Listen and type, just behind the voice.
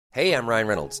Hey, I'm Ryan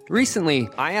Reynolds. Recently,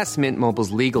 I asked Mint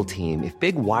Mobile's legal team if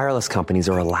big wireless companies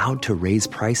are allowed to raise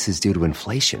prices due to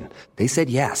inflation. They said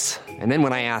yes. And then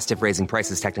when I asked if raising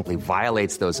prices technically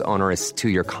violates those onerous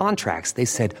two-year contracts, they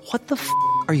said, "What the f***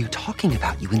 are you talking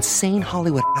about, you insane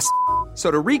Hollywood ass?" So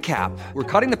to recap, we're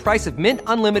cutting the price of Mint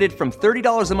Unlimited from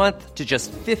 $30 a month to just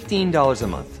 $15 a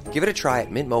month. Give it a try at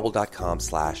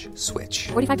mintmobile.com/switch.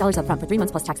 $45 up front for 3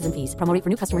 months plus taxes and fees. Promo rate for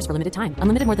new customers for limited time.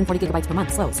 Unlimited more than 40 gigabytes per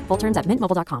month. Slows full terms at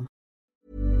mintmobile.com.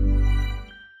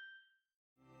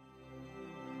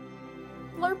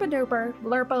 Blurpa doper,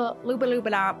 blurpa loopa loopa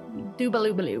lop, dooba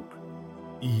looba loop.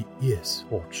 Yes,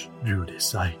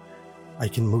 Archjudas, I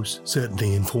can most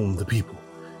certainly inform the people.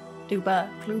 Dooba,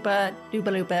 floopa,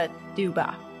 dooba loopa,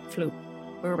 dooba, floop,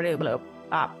 blurba dooba loop,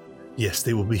 bop, Yes,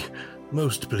 they will be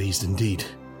most pleased indeed.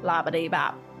 lobba dee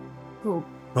bop, poop.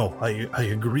 Oh, I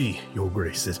agree, Your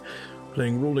Grace, that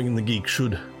playing Rolling in the Geek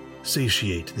should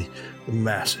satiate the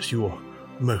masses. You are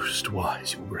most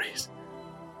wise, Your Grace.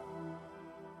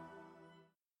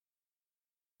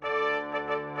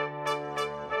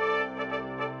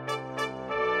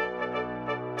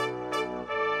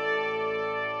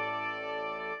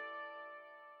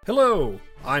 Hello,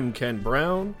 I'm Ken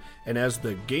Brown, and as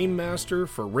the Game Master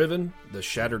for Riven, the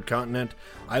Shattered Continent,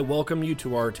 I welcome you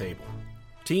to our table.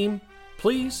 Team,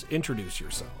 please introduce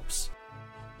yourselves.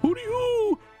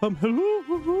 Hooty-hoo!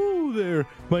 Hello there.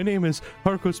 My name is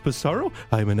Harkos Pissarro.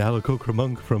 I'm an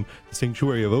Alicocra from the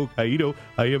Sanctuary of Hokkaido.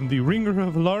 I am the ringer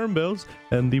of alarm bells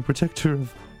and the protector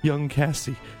of young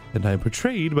Cassie, and I'm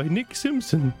portrayed by Nick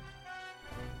Simpson.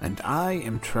 And I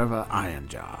am Trevor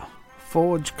Ironjaw,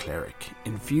 Forge Cleric,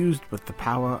 infused with the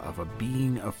power of a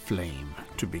being of flame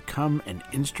to become an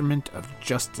instrument of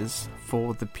justice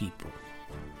for the people.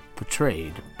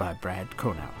 Portrayed by Brad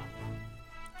Konauer.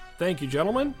 Thank you,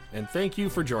 gentlemen, and thank you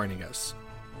for joining us.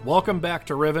 Welcome back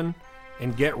to Riven,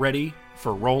 and get ready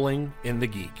for Rolling in the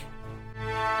Geek.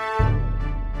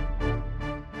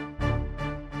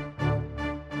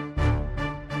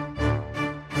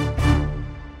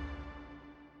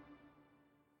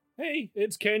 Hey,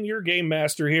 it's Ken, your Game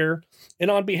Master here,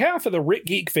 and on behalf of the Rit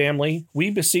Geek family,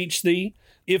 we beseech thee,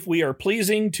 if we are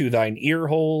pleasing to thine ear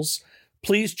holes,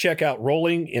 please check out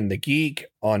Rolling in the Geek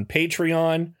on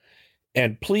Patreon,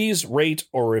 and please rate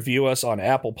or review us on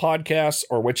Apple Podcasts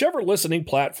or whichever listening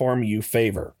platform you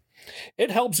favor. It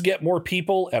helps get more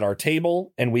people at our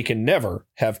table, and we can never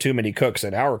have too many cooks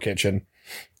in our kitchen.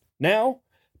 Now,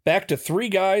 back to three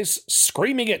guys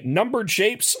screaming at numbered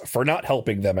shapes for not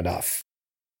helping them enough.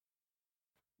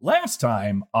 Last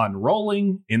time on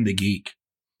Rolling in the Geek.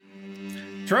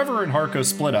 Trevor and Harko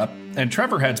split up, and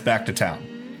Trevor heads back to town.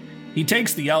 He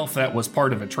takes the elf that was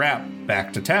part of a trap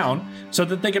back to town so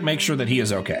that they can make sure that he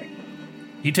is okay.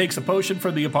 He takes a potion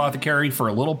for the apothecary for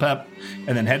a little pep,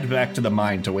 and then heads back to the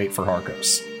mine to wait for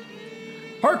Harkos.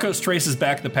 Harkos traces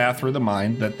back the path through the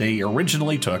mine that they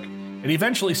originally took, and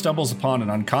eventually stumbles upon an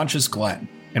unconscious Glenn,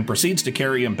 and proceeds to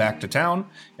carry him back to town,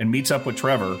 and meets up with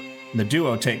Trevor, and the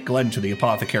duo take Glenn to the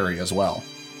apothecary as well.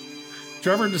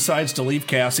 Trevor decides to leave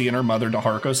Cassie and her mother to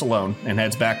Harkos alone, and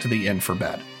heads back to the inn for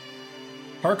bed.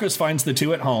 Harkos finds the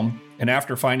two at home, and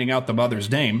after finding out the mother's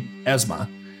name, Esma,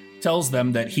 tells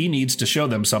them that he needs to show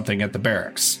them something at the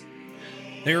barracks.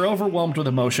 They are overwhelmed with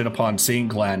emotion upon seeing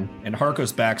Glenn, and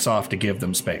Harkos backs off to give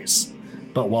them space.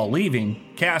 But while leaving,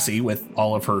 Cassie, with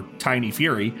all of her tiny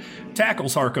fury,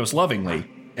 tackles Harkos lovingly,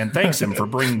 and thanks him for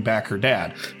bringing back her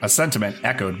dad, a sentiment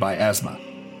echoed by Esma.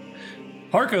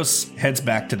 Harkos heads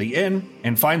back to the inn,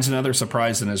 and finds another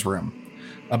surprise in his room.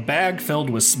 A bag filled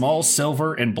with small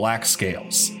silver and black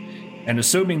scales. And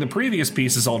assuming the previous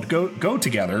pieces all go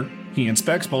together, he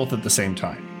inspects both at the same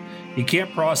time. He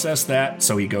can't process that,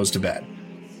 so he goes to bed.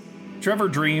 Trevor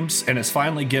dreams and is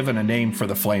finally given a name for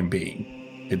the flame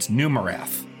being. It's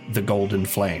Numerath, the Golden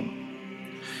Flame.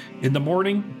 In the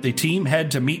morning, the team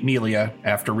head to meet Melia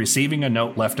after receiving a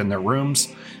note left in their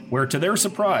rooms, where to their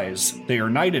surprise, they are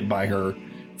knighted by her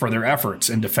for their efforts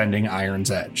in defending Iron's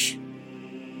Edge.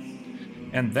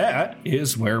 And that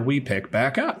is where we pick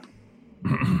back up.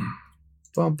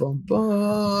 Bum, bum,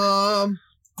 bum.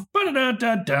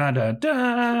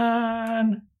 Ba-da-da-da-da-da-da.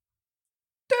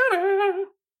 Da-da.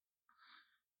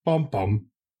 Bum, bum.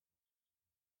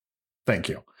 Thank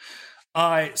you.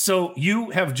 So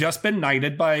you have just been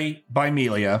knighted by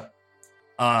Melia.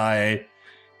 And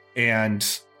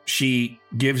she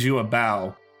gives you a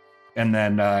bow and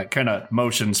then kind of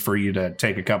motions for you to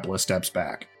take a couple of steps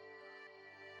back.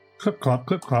 Clip clop,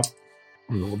 clip clop.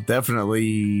 We'll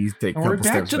definitely take a couple We're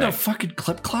back steps to back. the fucking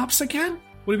clip clops again?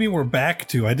 What do you mean we're back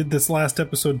to? I did this last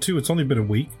episode too. It's only been a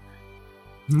week.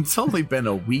 It's only been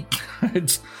a week.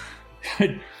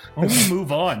 We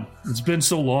move on. It's been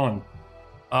so long.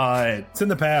 It's in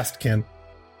the past, Ken.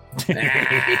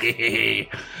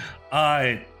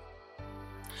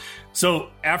 So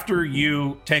after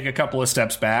you take a couple of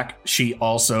steps back, she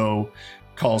also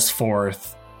calls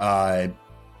forth an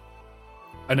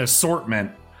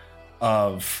assortment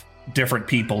of different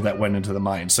people that went into the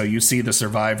mine. So you see the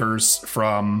survivors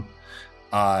from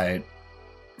his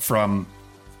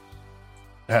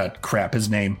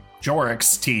name,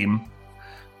 Jorik's team,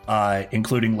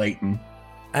 including Leighton.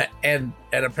 And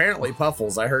apparently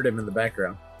Puffles. I heard him in the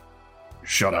background.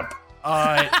 Shut up.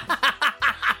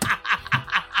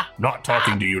 Not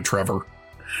talking to you, Trevor.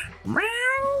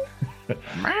 Meow.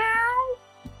 Meow.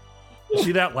 Is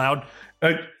she that loud?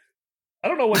 I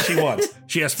don't know what she wants.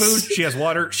 She has food. She has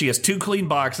water. She has 2 clean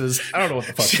boxes. I don't know what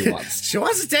the fuck she wants. She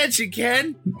wants attention,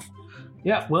 Ken.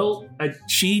 Yeah, well,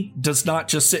 she does not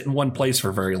just sit in one place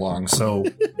for very long, so...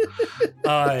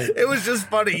 It was just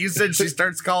funny. You said she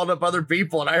starts calling up other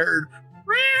people, and I heard...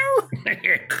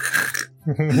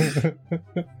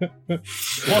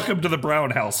 Welcome to the Brown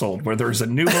household, where there's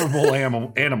innumerable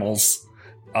animals,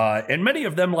 and many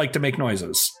of them like to make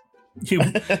noises.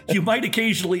 You might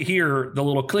occasionally hear the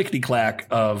little clickety-clack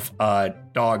of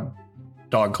dog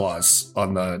claws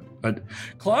on the...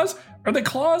 claws? Are they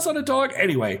claws on a dog?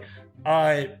 Anyway...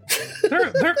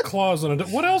 They're claws on it.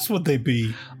 What else would they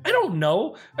be? I don't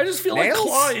know. I just feel Nails? like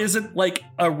claw isn't like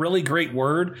a really great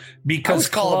word because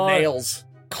call them nails.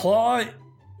 Claw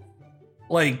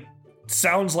like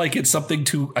sounds like it's something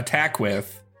to attack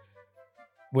with,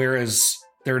 whereas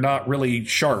they're not really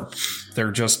sharp.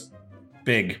 They're just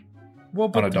big. Well,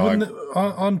 but on a dog.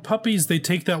 On puppies, they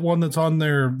take that one that's on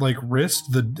their like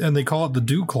wrist, and they call it the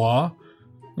dew claw.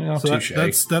 Yeah, so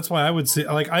that's why I would say,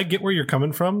 like, I get where you're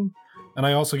coming from. And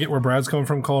I also get where Brad's coming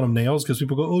from calling them nails, because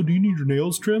people go, oh, do you need your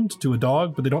nails trimmed to a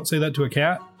dog? But they don't say that to a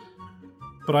cat.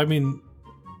 But I mean,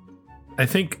 I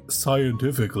think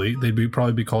scientifically they'd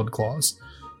probably be called claws.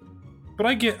 But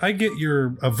I get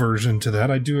your aversion to that.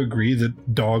 I do agree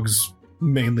that dogs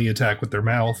mainly attack with their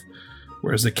mouth,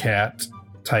 whereas a cat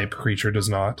type creature does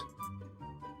not.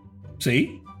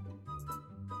 See?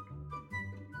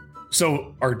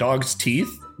 So are dogs'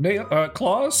 teeth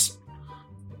claws?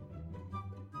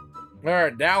 All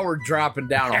right, now we're dropping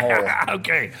down a hole.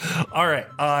 Okay. All right.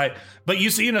 But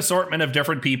you see an assortment of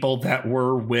different people that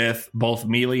were with both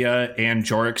Melia and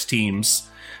Jorik's teams.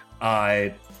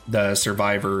 The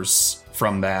survivors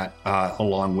from that,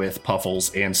 along with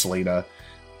Puffles and Selena,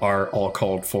 are all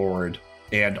called forward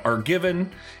and are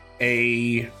given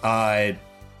she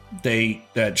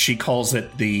calls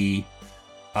it the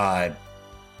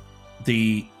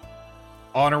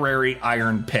honorary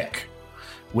iron pick,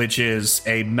 which is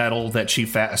a medal that she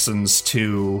fastens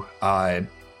to their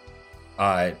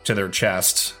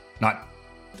chest, not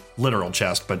literal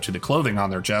chest, but to the clothing on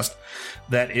their chest,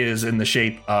 that is in the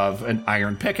shape of an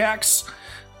iron pickaxe,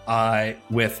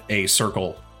 with a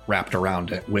circle wrapped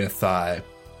around it with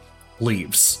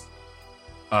leaves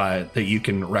that you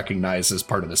can recognize as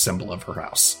part of the symbol of her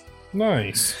house.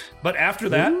 Nice. But after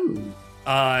that,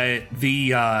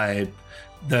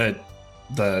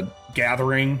 the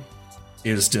gathering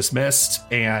is dismissed,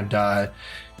 and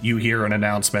you hear an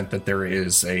announcement that there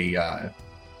is that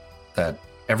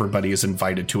everybody is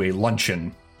invited to a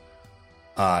luncheon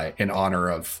in honor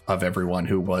of everyone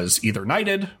who was either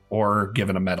knighted or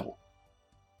given a medal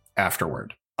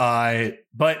afterward.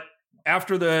 But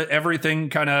after everything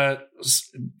kind of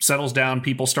settles down,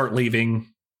 people start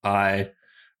leaving.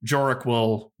 Jorik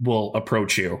will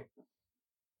approach you.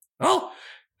 Well,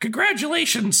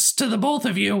 congratulations to the both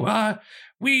of you.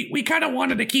 We kind of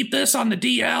wanted to keep this on the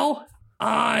DL.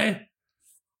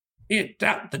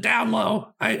 The down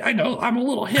low. I know I'm a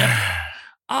little hip.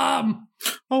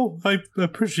 Oh, I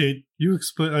appreciate you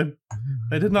explain.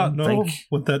 I did not know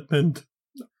what that meant.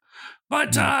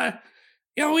 But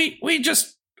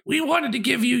we wanted to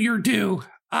give you your due.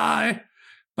 But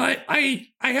I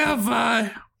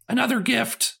have another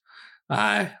gift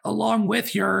along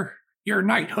with your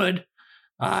knighthood.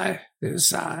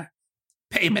 Is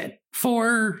payment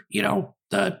for,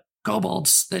 the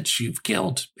kobolds that you've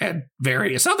killed and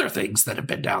various other things that have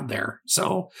been down there.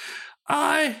 So,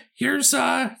 here's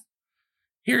a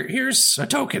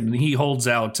token. He holds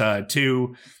out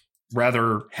 2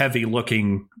 rather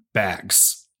heavy-looking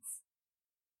bags,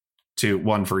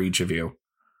 one for each of you.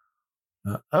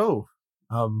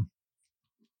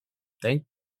 Thank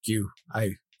you,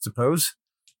 I suppose.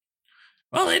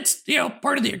 Well, it's,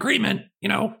 part of the agreement.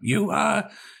 You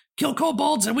kill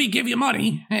kobolds and we give you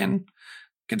money. And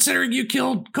considering you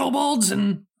killed kobolds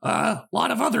and a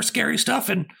lot of other scary stuff,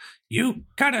 and you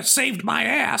kind of saved my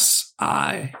ass.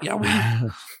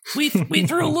 We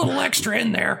threw a little extra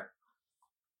in there.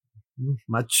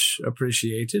 Much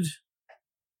appreciated.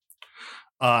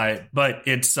 But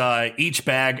it's each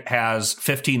bag has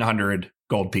 1,500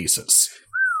 gold pieces.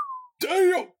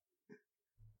 Damn.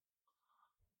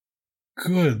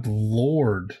 Good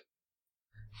Lord.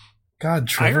 God,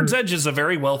 Trevor. Iron's Edge is a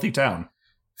very wealthy town.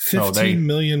 15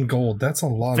 million gold. That's a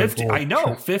lot of gold. I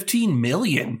know, 15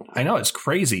 million. I know, it's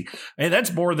crazy. And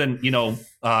that's more than,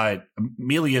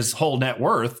 Amelia's whole net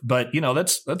worth, but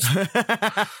that's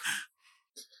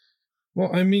Well,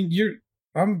 I mean,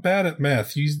 I'm bad at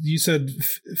math. You said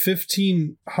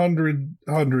 1,500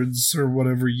 hundreds or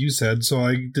whatever you said, so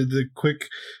I did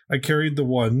I carried the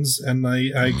ones, and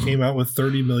I came out with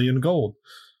 30 million gold.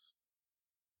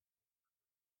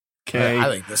 Okay. I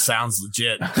think this sounds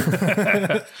legit.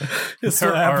 It's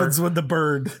what happens with the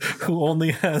bird who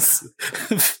only has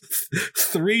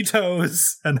 3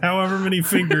 toes and however many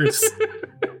fingers.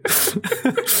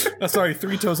 Sorry,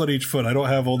 3 toes on each foot. I don't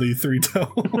have only 3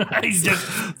 toes. He's just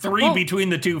 3 between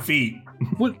the 2 feet.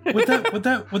 With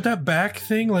that back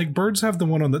thing, like birds have the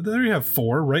one on they already have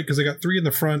 4, right? Because they got 3 in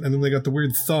the front, and then they got the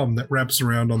weird thumb that wraps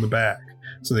around on the back,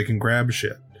 so they can grab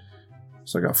shit.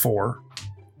 So I got 4.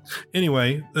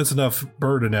 Anyway, that's enough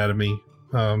bird anatomy.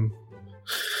 Do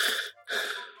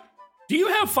you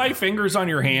have 5 fingers on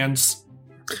your hands?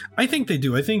 I think they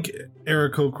do. I think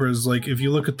Aarakocra's, like, if you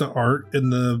look at the art in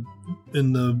the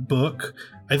book,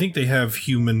 I think they have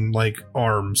human, like,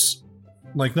 arms.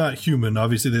 Like, not human,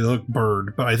 obviously they look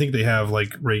bird, but I think they have,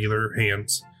 like, regular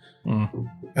hands.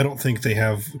 I don't think they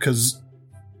have, because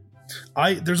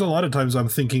there's a lot of times I'm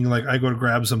thinking, like, I go to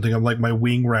grab something, I'm like, my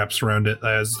wing wraps around it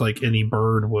as, like, any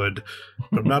bird would.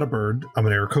 But I'm not a bird, I'm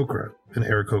an Aarakocra, and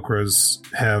Aarakocras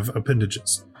have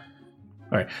appendages.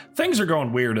 All right. Things are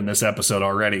going weird in this episode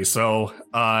already, so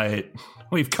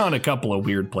we've gone a couple of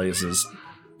weird places.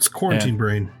 It's quarantine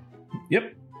brain.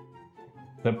 Yep.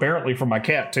 Apparently from my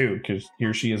cat, too, because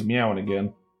here she is meowing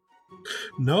again.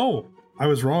 No, I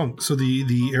was wrong. So the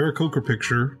Aarakocra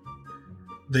picture,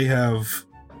 they have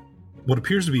what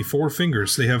appears to be 4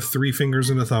 fingers. They have 3 fingers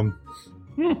and a thumb.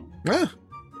 Yeah.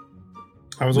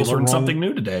 I was we also learned wrong something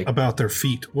new today about their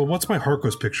feet. Well, what's my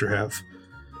Harkos picture have?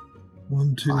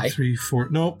 1, 2, 5. 3, 4.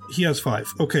 Nope, he has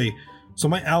 5. Okay, so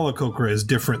my Aalokocra is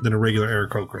different than a regular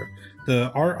Aarakocra.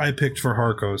 The art I picked for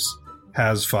Harkos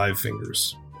has 5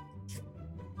 fingers.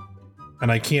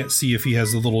 And I can't see if he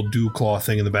has the little dew claw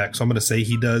thing in the back, so I'm going to say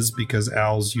he does because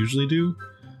owls usually do.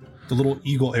 The little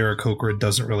eagle Aarakocra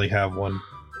doesn't really have one,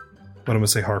 but I'm going to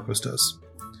say Harkos does.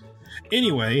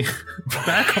 Anyway,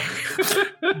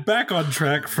 back on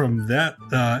track from that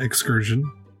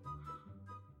excursion.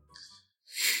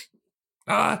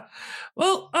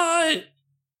 Well, I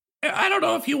don't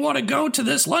know if you want to go to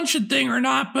this luncheon thing or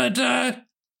not, but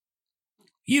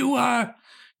you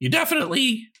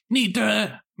definitely need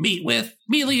to meet with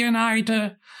Mealy and I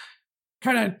to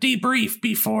kind of debrief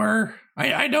before.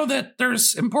 I know that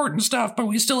there's important stuff, but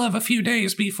we still have a few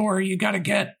days before you gotta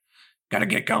get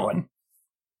going.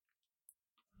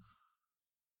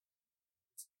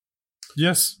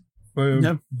 Yes,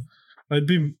 I'd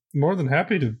be more than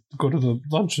happy to go to the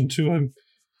luncheon too. I'm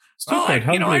still quite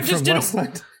hungry from last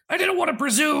night. I didn't want to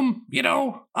presume,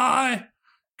 because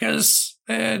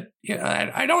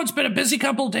I know it's been a busy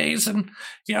couple days, and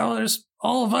there's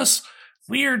all of us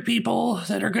weird people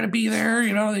that are going to be there,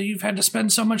 that you've had to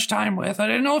spend so much time with. I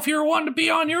didn't know if you were wanting to be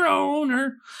on your own,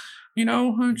 or I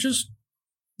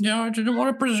didn't want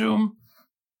to presume.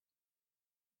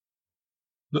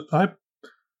 I'd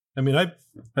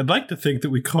like to think that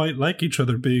we quite like each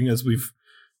other, being as we've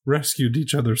rescued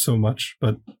each other so much,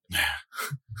 but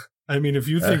I mean, if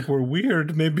you think we're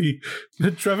weird, maybe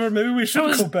Trevor, maybe we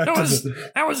should go back to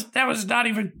the... That was not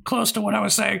even close to what I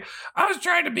was saying. I was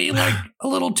trying to be like a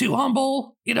little too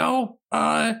humble, never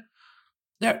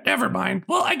mind.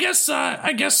 Well, I guess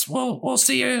we'll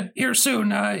see you here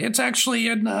soon. It's actually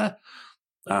in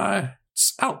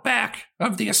it's out back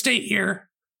of the estate here.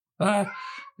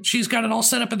 She's got it all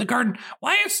set up in the garden.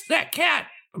 Why is that cat?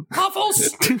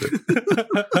 Puffles?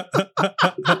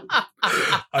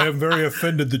 I am very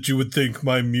offended that you would think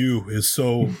my Mew is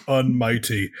so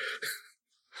unmighty.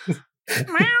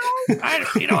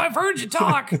 I've heard you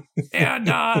talk, and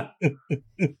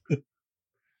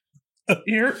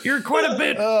you're quite a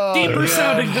bit deeper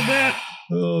sounding than that.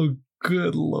 Oh,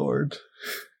 good Lord.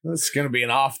 This is going to be an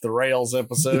off the rails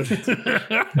episode.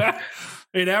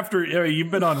 And after you've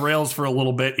been on rails for a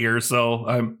little bit here, so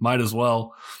I might as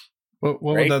well. What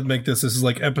Right? would that make this? This is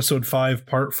like episode 5,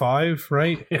 part 5,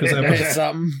 right? Because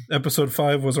Something. episode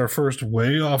 5 was our first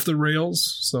way off the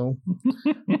rails, so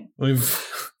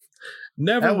we've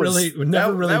never really made it when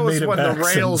back the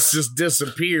rails since. just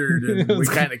disappeared and we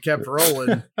kind of kept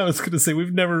rolling. I was going to say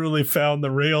we've never really found the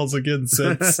rails again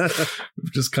since.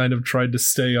 We've just kind of tried to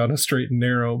stay on a straight and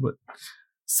narrow, but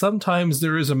sometimes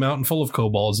there is a mountain full of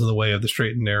kobolds in the way of the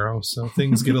straight and narrow, so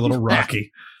things get a little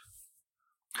rocky.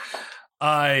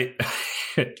 But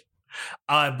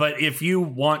if you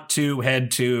want to head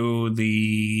to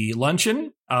the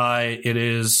luncheon, it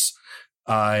is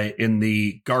in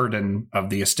the garden of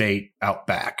the estate out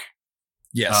back.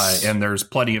 Yes. And there's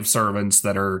plenty of servants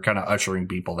that are kind of ushering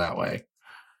people that way.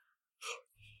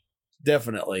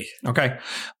 Definitely. Okay.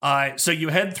 So you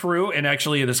head through, and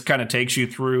actually this kind of takes you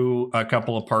through a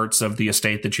couple of parts of the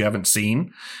estate that you haven't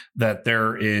seen. That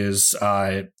there is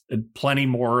plenty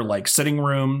more like sitting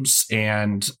rooms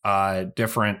and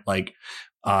different like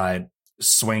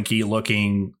swanky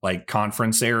looking like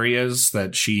conference areas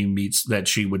that she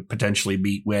would potentially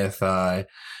meet with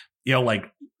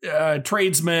like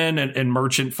tradesmen and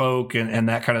merchant folk and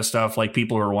that kind of stuff, like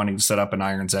people who are wanting to set up an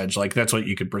Iron's Edge. Like that's what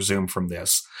you could presume from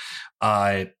this.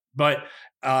 But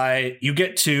you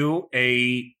get to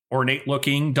a ornate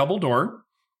looking double door,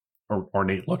 or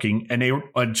ornate looking,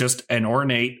 and just an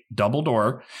ornate double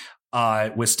door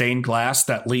with stained glass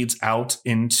that leads out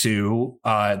into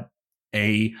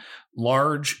a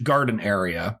large garden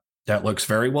area that looks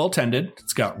very well tended.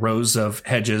 It's got rows of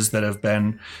hedges that have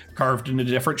been carved into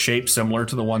different shapes, similar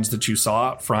to the ones that you saw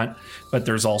up front. But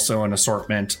there's also an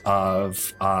assortment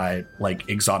of like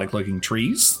exotic looking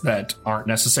trees that aren't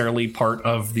necessarily part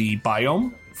of the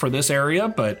biome for this area.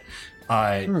 But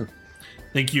I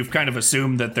think you've kind of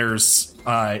assumed that there's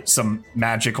some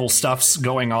magical stuffs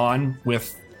going on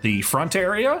with the front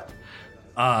area.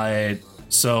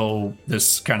 So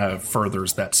this kind of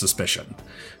furthers that suspicion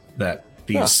that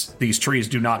these trees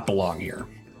do not belong here.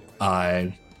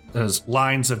 There's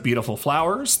lines of beautiful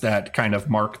flowers that kind of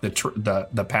mark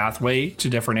the pathway to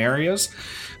different areas,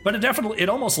 but it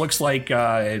almost looks like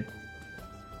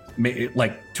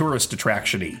tourist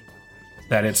attraction-y.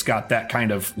 That it's got that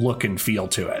kind of look and feel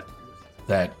to it.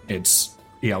 That it's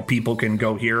people can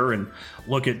go here and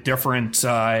look at different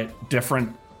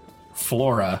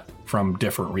flora from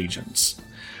different regions.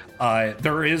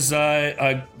 There is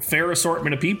a fair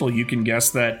assortment of people. You can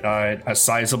guess that a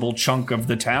sizable chunk of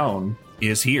the town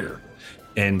is here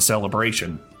in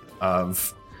celebration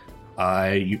of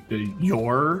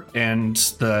your and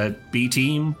the B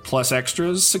team plus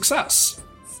extras success.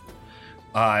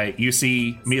 You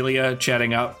see Melia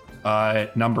chatting up a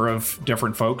number of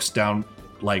different folks down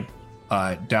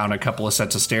a couple of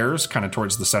sets of stairs, kind of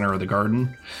towards the center of the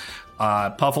garden.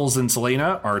 Puffles and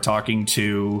Selena are talking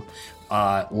to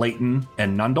Leighton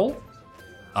and Nundle,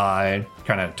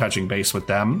 kind of touching base with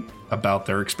them about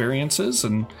their experiences.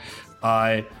 And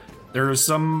there's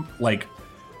some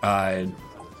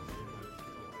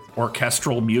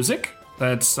orchestral music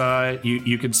that's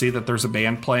you can see that there's a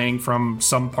band playing from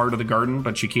some part of the garden,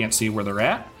 but you can't see where they're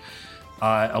at,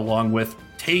 along with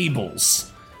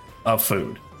tables of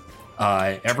food.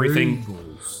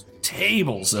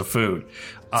 Tables of food.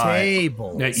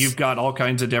 Tables. You've got all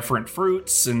kinds of different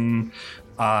fruits and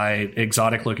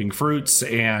exotic looking fruits,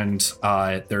 and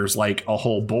there's like a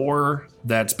whole boar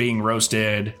that's being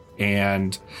roasted,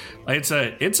 and it's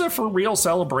a for real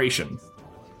celebration.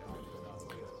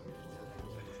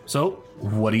 So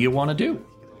what do you want to do?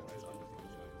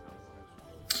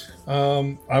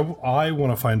 I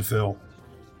want to find Phil.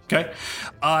 Okay.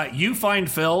 You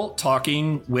find Phil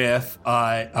talking with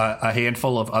a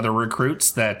handful of other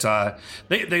recruits that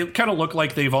they kind of look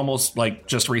like they've almost like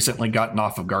just recently gotten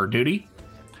off of guard duty.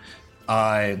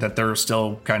 That they're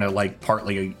still kind of like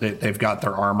partly, they've got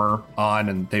their armor on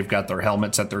and they've got their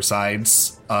helmets at their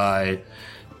sides.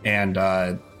 And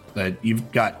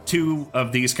you've got two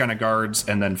of these kind of guards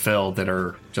and then Phil that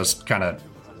are just kind of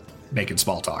making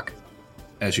small talk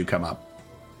as you come up.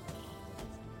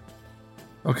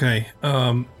 Okay.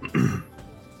 I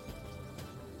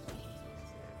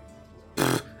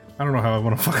don't know how I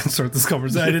want to fucking start this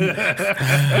conversation.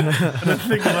 I didn't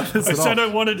think about this at all. I said I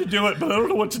wanted to do it, but I don't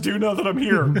know what to do now that I'm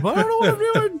here. I don't know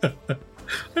what I'm doing.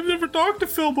 I've never talked to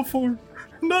Phil before.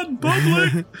 Not in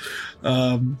public.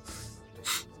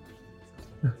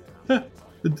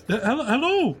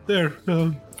 Hello there.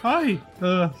 Hi.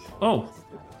 Oh,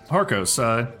 Harkos.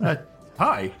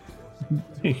 Hi.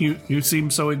 You seem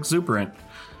so exuberant.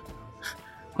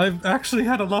 I've actually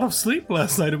had a lot of sleep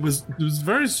last night. It was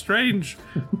very strange.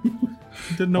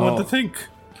 Didn't know what to think.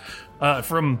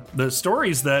 From the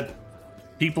stories that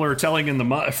people are telling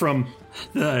from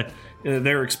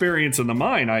their experience in the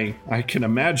mine, I can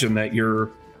imagine that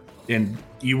you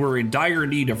were in dire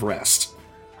need of rest.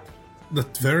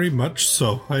 That very much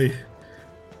so.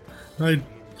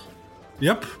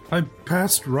 Yep, I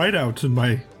passed right out in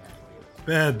my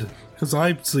bed, because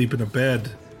I sleep in a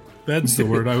bed. Bed's the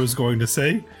word I was going to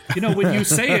say. You know, when you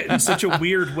say it in such a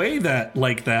weird way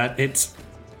like that, it's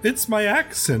my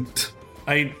accent.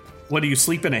 What, do you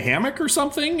sleep in a hammock or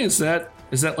something? Is that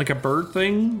like a bird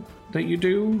thing that you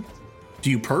do? Do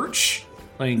you perch?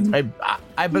 Like,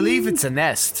 I believe it's a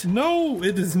nest. No,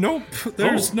 it is nope.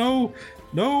 There's no.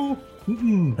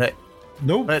 But,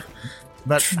 Nope.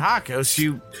 But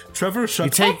Harkos, Trevor,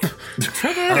 shut up.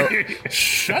 Trevor,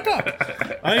 shut up.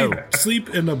 I sleep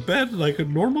in a bed like a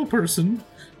normal person.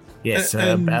 Yes,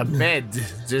 a bed.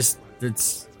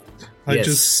 I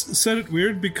just said it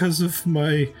weird because of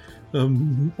my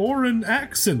Oran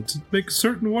accent. It makes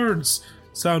certain words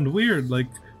sound weird, like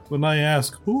when I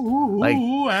ask,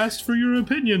 who asked for your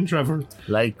opinion, Trevor?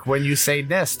 Like when you say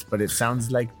nest, but it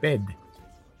sounds like bed.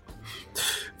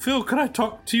 Phil, can I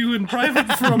talk to you in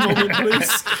private for a moment,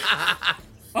 please?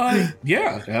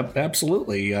 Yeah,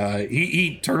 absolutely.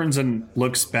 He turns and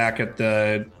looks back at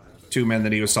the two men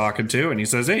that he was talking to, and he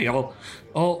says, "Hey,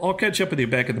 I'll catch up with you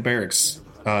back at the barracks.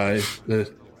 Guess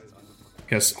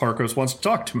Harkos wants to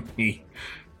talk to me."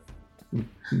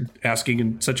 Asking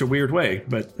in such a weird way,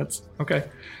 but that's okay.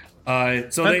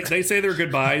 So they say their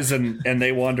goodbyes and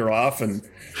they wander off, and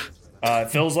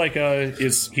Phil's like,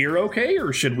 is here okay,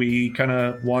 or should we kind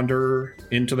of wander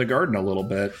into the garden a little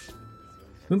bit?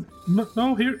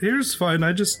 No, here's fine.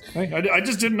 I just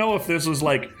didn't know if this was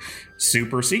like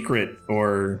super secret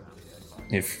or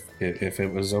if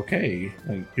it was okay.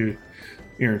 Like you're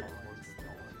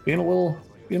being a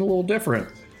little different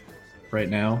right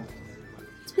now.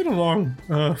 It's been a long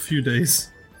few days.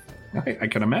 I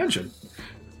can imagine.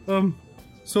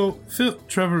 So Phil,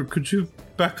 Trevor, could you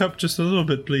back up just a little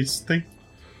bit, please?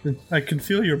 I can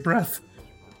feel your breath.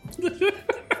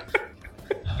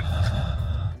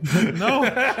 No.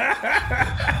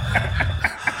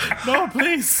 No,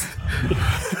 please.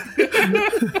 The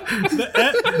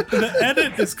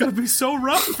edit is going to be so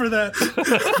rough for that.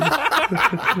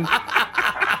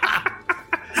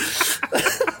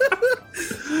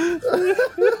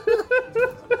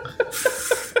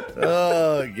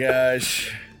 Oh,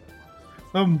 gosh.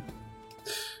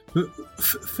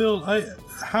 Phil,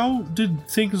 how did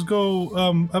things go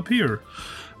up here?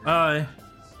 Well,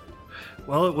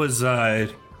 it was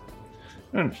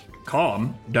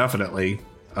calm, definitely.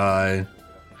 I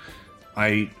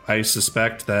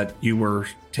suspect that you were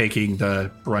taking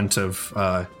the brunt of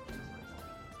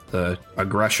the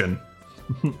aggression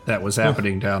that was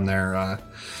happening down there.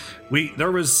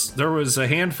 There was a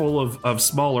handful of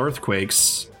small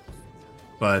earthquakes,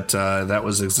 but that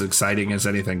was as exciting as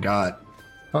anything got.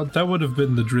 That would have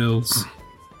been the drills.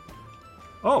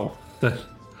 Oh, the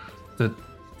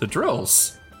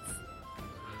drills.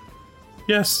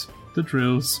 Yes, the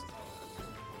drills.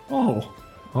 Oh,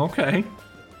 okay.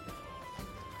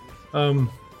 Were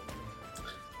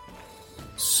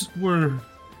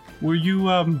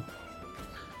you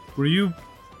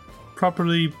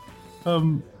properly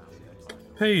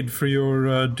paid for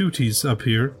your duties up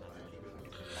here?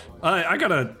 I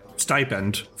got a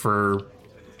stipend for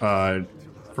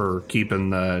keeping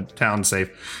the town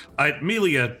safe.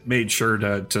 Melia made sure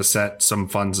to set some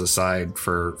funds aside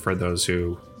for those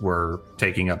who were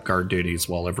taking up guard duties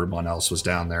while everyone else was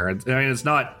down there. I mean, it's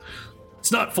not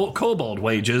full kobold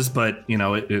wages, but you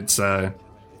know, it's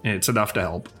enough to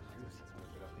help.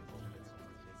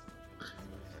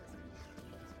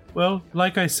 Well,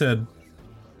 like I said,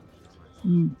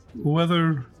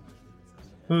 whether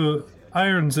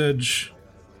Iron's Edge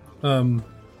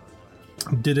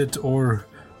did it or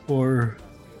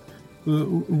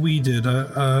we did,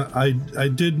 I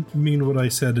did mean what I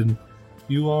said, and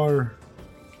you are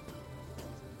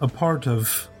a part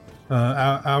of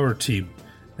our team,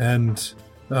 and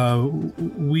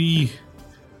we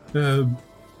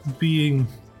being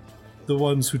the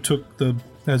ones who took the,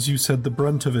 as you said, the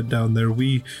brunt of it down there,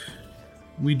 we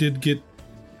did get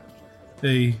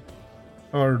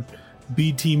our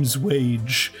B team's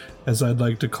wage, as I'd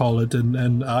like to call it,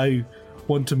 and I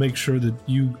want to make sure that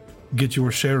you get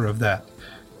your share of that.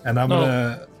 And I'm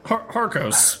gonna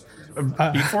Harkos,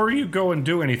 before you go and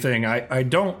do anything,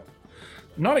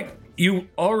 you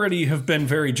already have been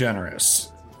very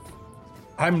generous.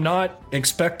 I'm not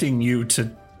expecting you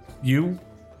to you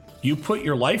put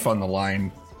your life on the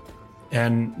line,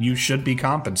 and you should be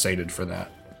compensated for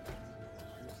that.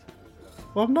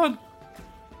 Well,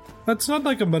 That's not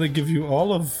like I'm going to give you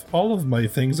all of my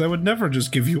things. I would never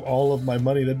just give you all of my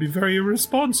money. That'd be very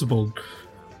irresponsible.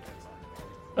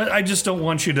 I just don't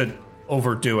want you to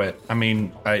overdo it. I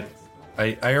mean, I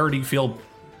already feel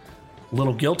a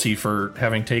little guilty for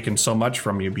having taken so much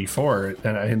from you before,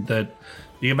 and that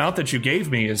the amount that you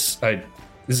gave me is going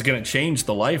to change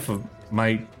the life of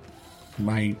my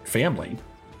family.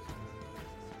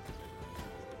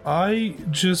 I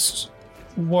just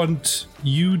want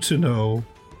you to know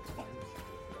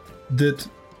that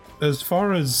as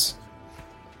far as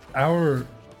our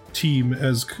team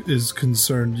is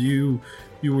concerned, you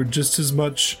were just as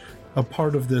much a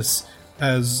part of this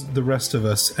as the rest of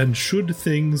us. And should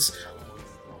things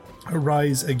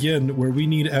arise again where we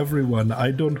need everyone,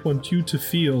 I don't want you to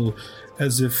feel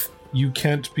as if you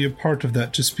can't be a part of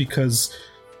that just because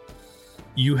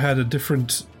you had a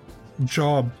different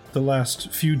job the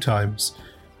last few times.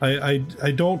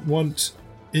 I don't want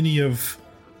any of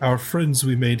our friends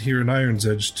we made here in Iron's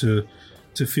Edge to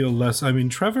feel less. I mean,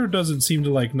 Trevor doesn't seem to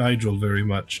like Nigel very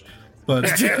much, but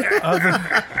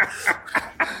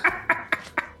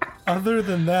other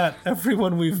than that,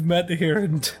 everyone we've met here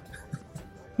in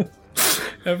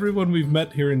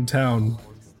town,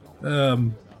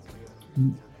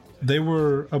 they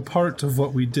were a part of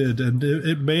what we did, and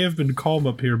it may have been calm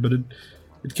up here, but it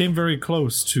came very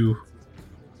close to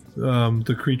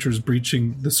the creatures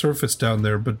breaching the surface down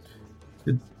there. But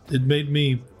it made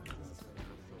me.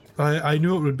 I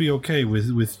knew it would be okay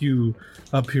with you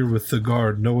up here with the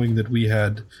guard, knowing that we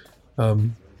had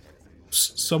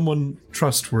someone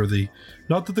trustworthy.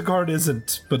 Not that the guard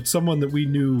isn't, but someone that we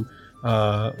knew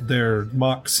their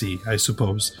moxie, I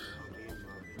suppose.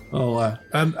 Oh,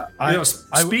 and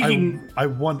I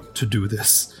want to do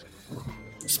this.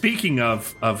 Speaking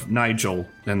of Nigel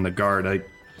and the guard,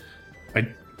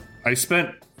 I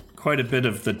spent quite a bit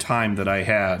of the time that I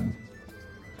had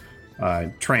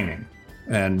training,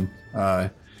 and I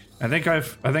think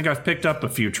I've picked up a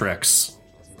few tricks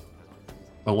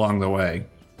along the way.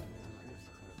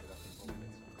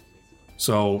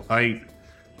 So I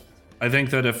think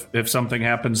that if something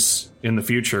happens in the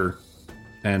future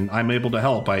and I'm able to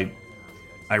help, I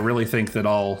really think that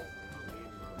I'll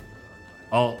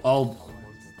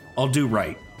do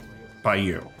right by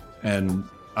you, and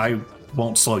I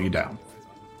won't slow you down.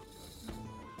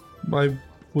 I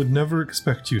would never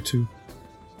expect you to.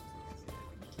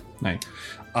 Nice.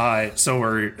 So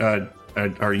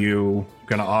are you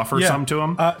gonna offer some to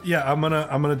him? Yeah, I'm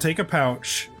gonna take a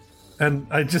pouch. And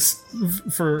I just,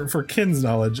 for Kin's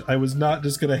knowledge, I was not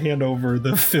just going to hand over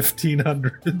the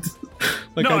 1,500.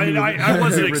 Like, no, I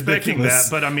wasn't expecting that,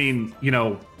 but I mean,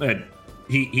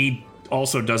 he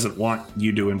also doesn't want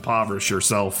you to impoverish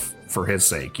yourself for his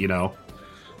sake,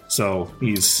 So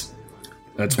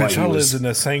that's why he lives in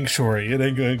a sanctuary. It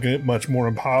ain't going to get much more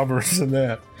impoverished than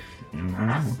that.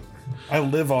 Mm-hmm. I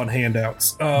live on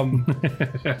handouts. So I'm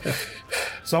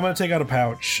going to take out a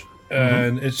pouch.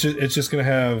 And it's just going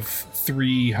to have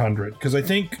 300, because I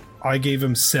think I gave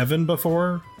him 7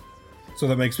 before, so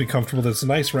that makes me comfortable. That's a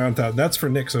nice round out. That's for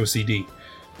Nick's OCD.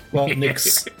 Well,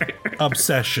 Nick's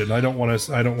obsession. I don't want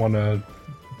to.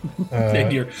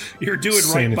 You're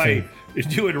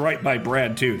doing right by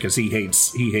Brad too, because he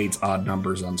hates odd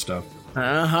numbers on stuff.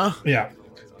 Yeah.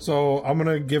 So I'm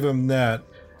gonna give him that,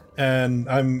 and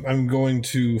I'm going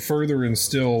to further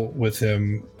instill with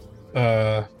him.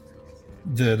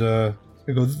 That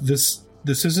I go, this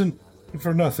isn't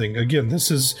for nothing. Again, this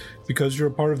is because you're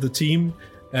a part of the team,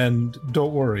 and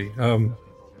don't worry. It'll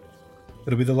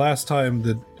be the last time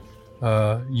that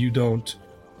you don't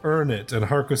earn it. And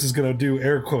Harkus is going to do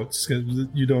air quotes.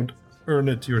 You don't earn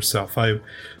it yourself. I'm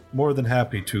more than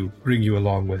happy to bring you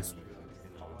along with.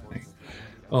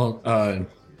 Well,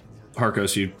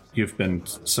 Harkus, you've been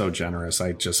so generous.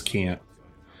 I just can't.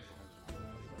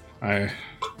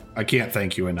 I can't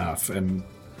thank you enough, and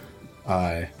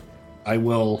I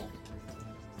will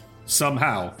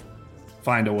somehow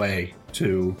find a way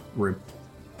to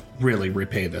really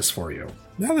repay this for you.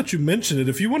 Now that you mention it,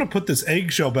 if you want to put this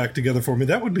eggshell back together for me,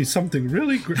 that would be something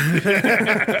really great.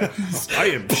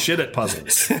 I am shit at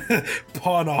puzzles.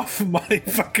 Pawn off my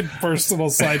fucking personal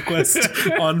side quest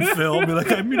on Phil. Be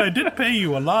like, I did pay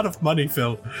you a lot of money,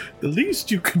 Phil. The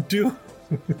least you can do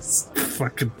is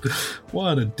fucking...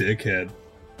 What a dickhead.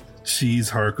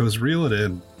 Jeez, Harkos, reel it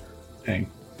in.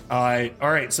 Dang. All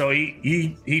right, so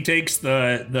he takes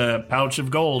the pouch of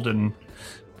gold, and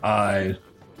are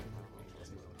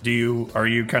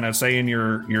you kind of saying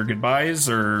your goodbyes,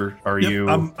 or are you?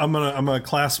 I'm gonna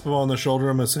clasp him on the shoulder.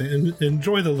 I'm gonna say,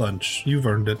 enjoy the lunch. You've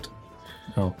earned it.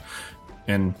 Oh,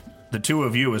 and the two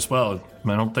of you as well.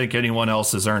 I don't think anyone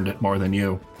else has earned it more than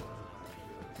you.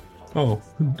 Oh,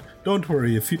 don't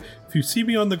worry. If you see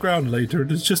me on the ground later,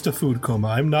 it's just a food coma.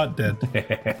 I'm not dead.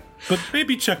 But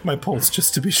maybe check my pulse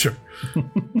just to be sure.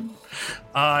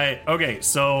 Okay,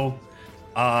 so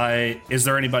is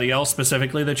there anybody else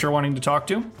specifically that you're wanting to talk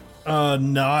to?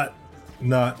 Not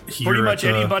here. Pretty much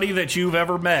anybody that you've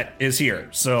ever met is here.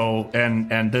 So,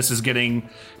 and this is getting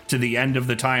to the end of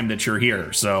the time that you're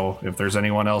here. So, if there's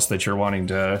anyone else that you're wanting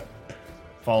to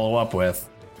follow up with.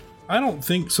 I don't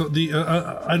think so.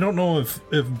 I don't know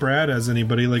if Brad has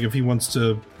anybody, like if he wants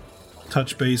to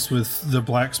touch base with the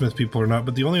blacksmith people or not,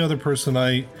 but the only other person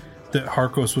that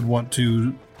Harkos would want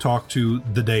to talk to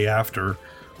the day after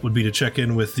would be to check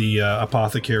in with the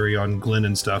apothecary on Glenn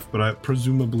and stuff, but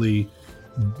presumably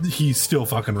he's still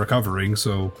fucking recovering,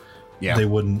 so yeah, they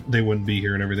wouldn't be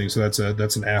here and everything. So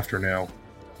that's an after now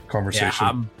conversation.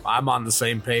 Yeah, I'm on the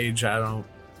same page.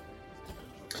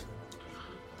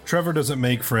 Trevor doesn't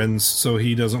make friends, so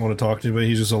he doesn't want to talk to anybody.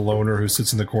 He's just a loner who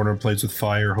sits in the corner and plays with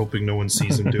fire, hoping no one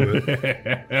sees him do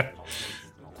it.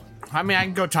 I mean, I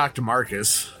can go talk to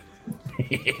Marcus.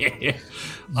 You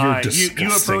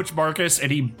approach Marcus,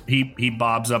 and he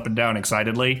bobs up and down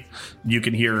excitedly. You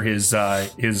can hear his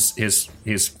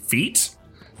feet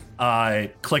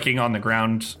clicking on the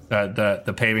ground,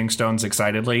 the paving stones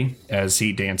excitedly as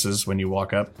he dances when you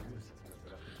walk up.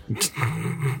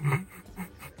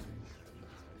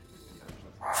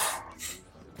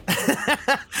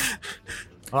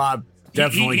 Well, I'm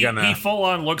definitely gonna. He full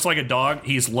on looks like a dog.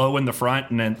 He's low in the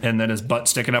front, and then his butt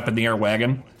sticking up in the air,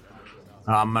 wagging.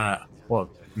 I'm gonna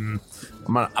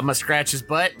scratch his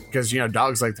butt because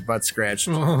dogs like the butt scratched.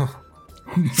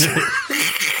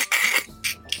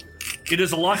 It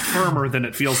is a lot firmer than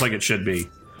it feels like it should be.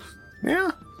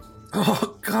 Yeah.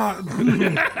 Oh God.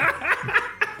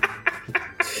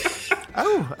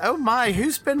 Oh my!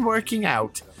 Who's been working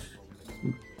out?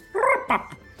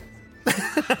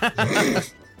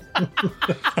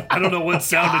 I don't know what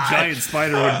sound a giant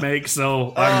spider would make,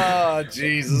 so oh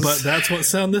Jesus! But that's what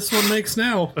sound this one makes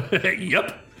now.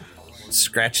 Yep.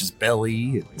 Scratch his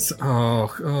belly.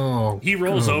 Oh. He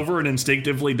rolls over and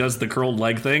instinctively does the curled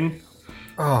leg thing.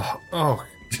 Oh. I'm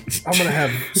gonna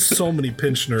have so many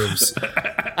pinched nerves.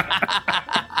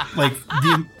 Like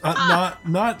the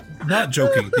not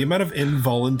joking. The amount of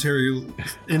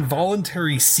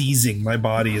involuntary seizing my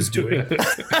body is doing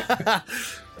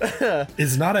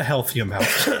is not a healthy amount.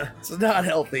 It's not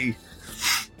healthy.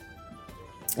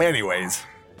 Anyways,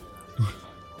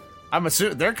 I'm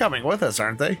assuming they're coming with us,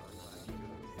 aren't they?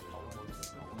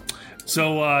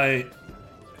 So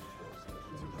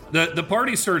the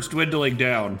party starts dwindling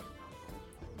down.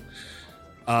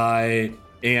 And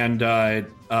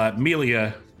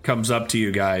Melia comes up to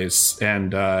you guys,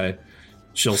 and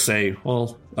she'll say,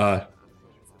 "Well,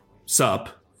 sup."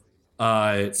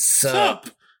 Sup.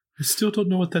 I still don't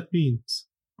know what that means.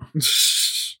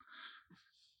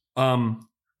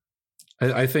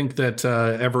 I think that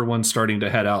everyone's starting to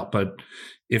head out, but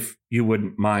if you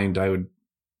wouldn't mind, I would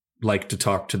like to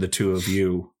talk to the two of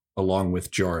you along with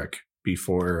Jorik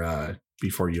before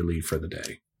you leave for the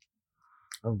day.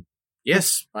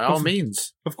 Yes, by all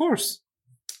means. Of course.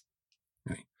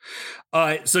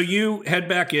 So you head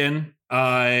back in,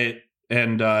 and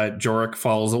Jorik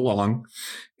follows along,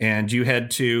 and you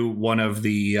head to one of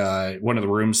the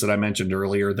rooms that I mentioned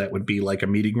earlier that would be like a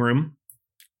meeting room.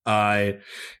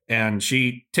 And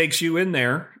she takes you in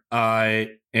there,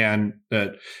 and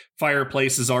the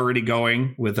fireplace is already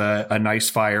going with a nice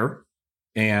fire,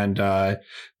 and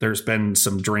there's been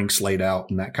some drinks laid out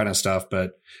and that kind of stuff,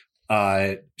 but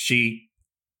she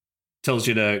tells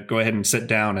you to go ahead and sit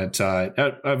down at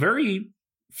a very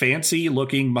fancy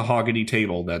looking mahogany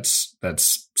table that's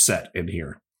set in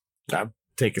here.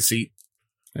 Take a seat.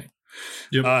 Okay.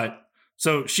 Yep.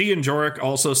 So she and Jorik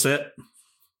also sit,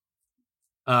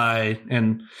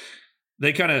 and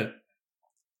they kind of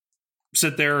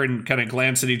sit there and kind of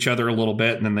glance at each other a little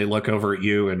bit, and then they look over at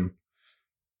you, and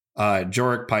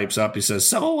Jorik pipes up. He says,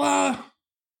 "So,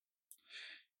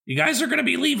 you guys are going to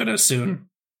be leaving us soon."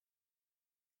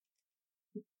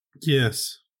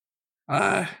 Yes.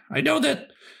 I know that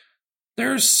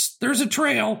there's a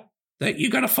trail that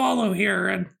you got to follow here,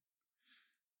 and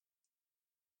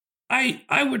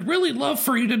I would really love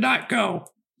for you to not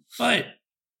go, but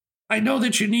I know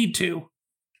that you need to.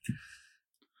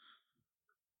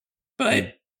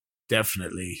 But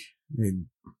definitely.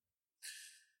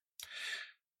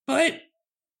 But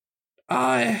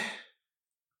I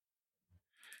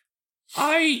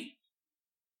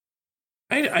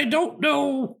don't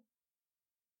know.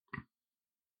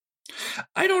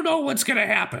 I don't know what's going to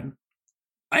happen.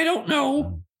 I don't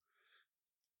know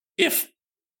if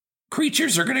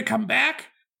creatures are going to come back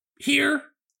here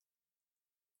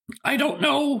I don't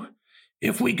know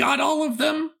if we got all of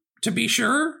them, to be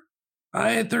sure.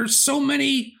 There's so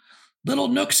many little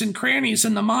nooks and crannies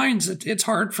in the mines, it's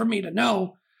hard for me to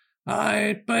know.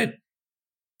 But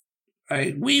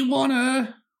we want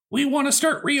to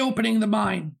start reopening the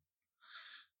mine.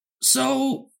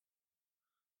 So...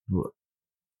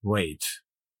 Wait.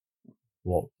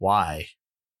 Well, why?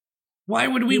 Why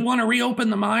would we want to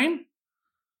reopen the mine?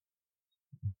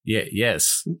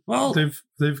 Yes. Well,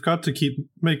 they've got to keep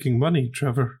making money,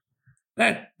 Trevor.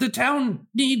 That the town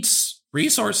needs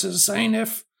resources. I mean,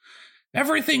 if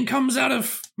everything comes out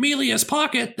of Melia's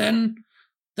pocket, then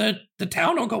the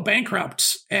town will go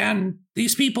bankrupt, and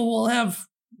these people will have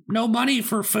no money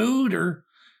for food or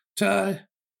to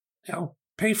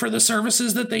pay for the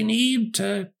services that they need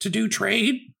to do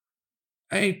trade.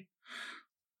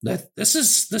 This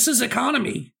is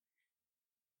economy.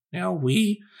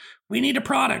 We need a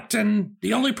product, and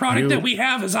the only product that we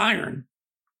have is iron.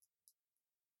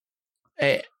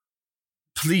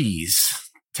 Please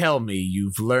tell me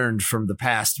you've learned from the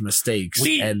past mistakes.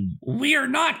 We are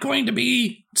not going to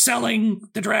be selling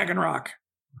the Dragon Rock.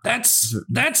 That's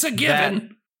a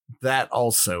given. That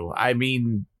also, I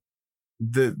mean,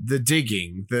 the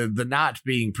digging, the not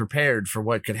being prepared for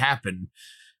what could happen.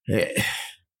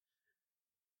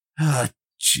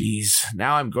 Jeez,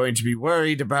 now I'm going to be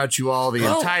worried about you all the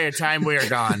entire time we are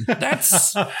gone.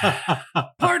 That's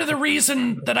part of the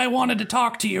reason that I wanted to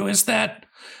talk to you, is that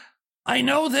I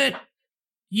know that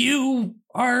you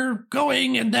are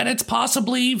going and that it's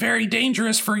possibly very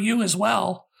dangerous for you as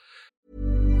well.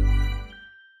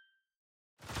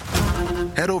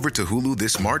 Head over to Hulu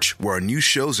this March, where our new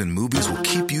shows and movies will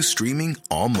keep you streaming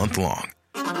all month long.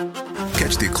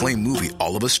 Catch the acclaimed movie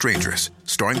All of Us Strangers,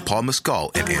 starring Paul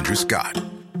Mescal and Andrew Scott.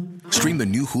 Stream the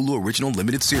new Hulu original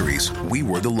limited series We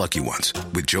Were the Lucky Ones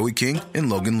with Joey King and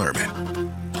Logan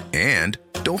Lerman. And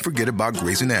don't forget about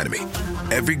Grey's Anatomy.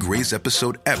 Every Grey's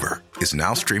episode ever is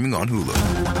now streaming on Hulu.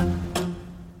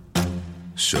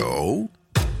 So,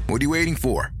 what are you waiting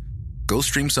for? Go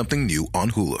stream something new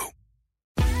on Hulu.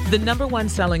 The #1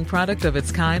 selling product of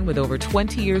its kind with over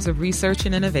 20 years of research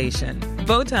and innovation.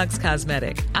 Botox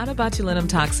Cosmetic, out of botulinum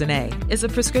toxin A, is a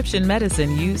prescription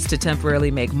medicine used to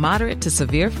temporarily make moderate to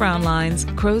severe frown lines,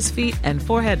 crow's feet, and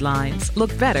forehead lines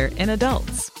look better in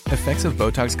adults. Effects of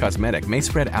Botox Cosmetic may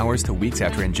spread hours to weeks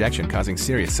after injection, causing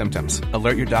serious symptoms.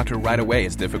 Alert your doctor right away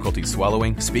as difficulty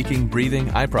swallowing, speaking, breathing,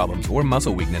 eye problems, or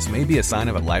muscle weakness may be a sign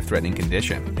of a life-threatening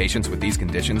condition. Patients with these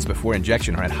conditions before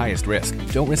injection are at highest risk.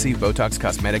 Don't receive Botox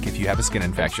Cosmetic if you have a skin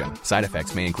infection. Side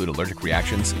effects may include allergic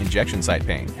reactions, injection site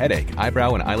pain, headache,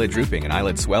 eyebrow and eyelid drooping, and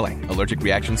eyelid swelling. Allergic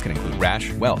reactions can include rash,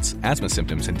 welts, asthma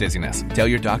symptoms, and dizziness. Tell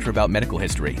your doctor about medical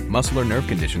history, muscle or nerve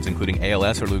conditions including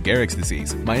ALS or Lou Gehrig's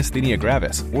disease, myasthenia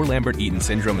gravis, or Lambert-Eaton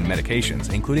syndrome, and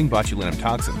medications, including botulinum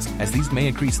toxins, as these may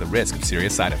increase the risk of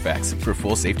serious side effects. For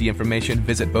full safety information,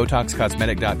 visit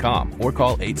BotoxCosmetic.com or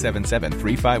call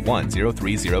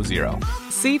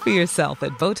 877-351-0300. See for yourself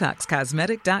at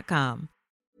BotoxCosmetic.com.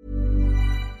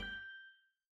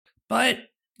 But,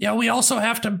 we also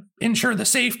have to ensure the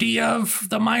safety of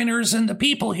the miners and the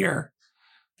people here.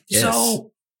 Yes,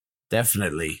 so,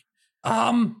 definitely.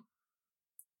 I've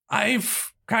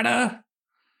got to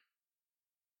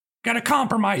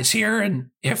compromise here, and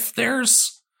if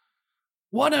there's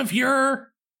one of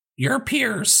your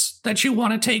peers that you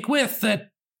want to take with,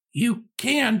 that you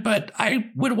can, but I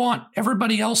would want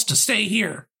everybody else to stay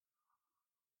here.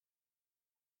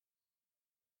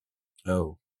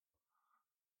 Oh.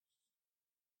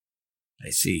 I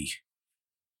see.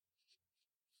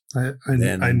 I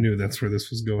knew that's where this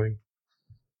was going.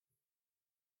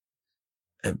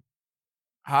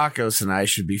 Hakos and I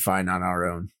should be fine on our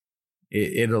own.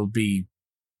 It'll be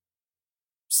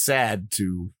sad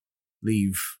to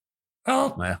leave.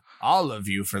 Well, all of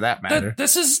you for that matter.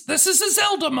 This is a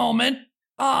Zelda moment.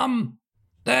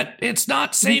 That it's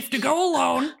not safe to go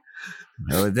alone.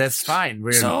 No, that's fine.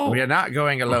 We are not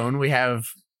going alone. We have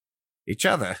each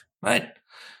other. But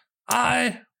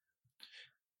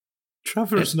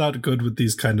Trevor's not good with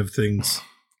these kind of things.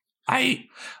 I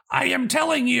am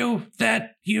telling you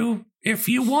that if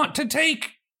you want to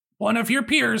take one of your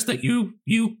peers, that you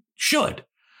should.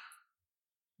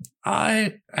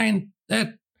 But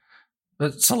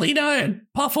Selena and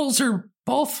Puffles are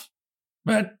both,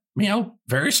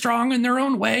 very strong in their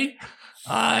own way.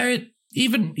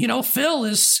 Even Phil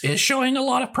is showing a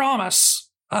lot of promise.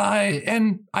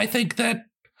 And I think that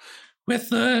with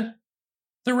the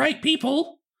right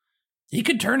people, he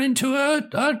could turn into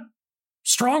a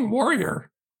strong warrior.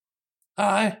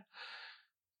 But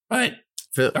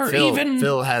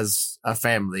Phil has a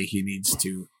family he needs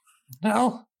to.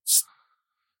 Well,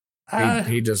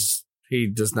 He does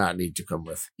not need to come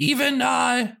with. Even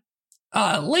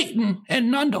Leighton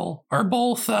and Nundle are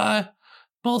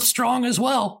both strong as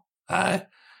well. That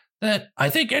I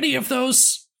think any of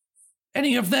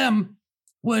them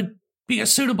would be a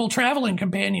suitable traveling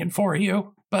companion for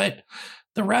you, but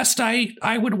the rest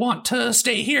I would want to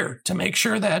stay here to make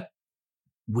sure that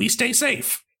we stay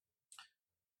safe.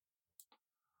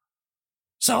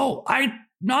 So I'm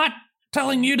not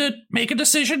telling you to make a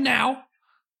decision now.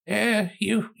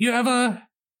 You have a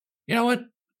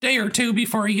day or two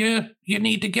before you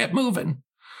need to get moving.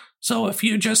 So if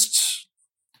you just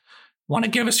want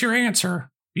to give us your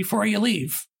answer before you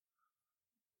leave.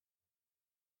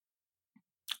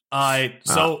 I'm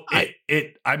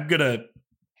gonna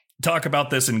talk about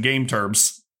this in game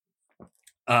terms.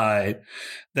 That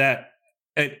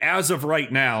as of right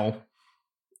now,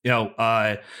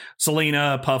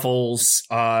 Selena, Puffles,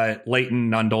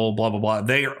 Leighton, Nundle, blah blah blah.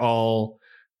 They are all.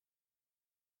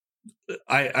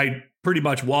 I pretty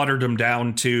much watered them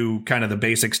down to kind of the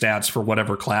basic stats for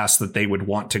whatever class that they would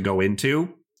want to go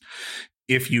into.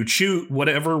 If you choose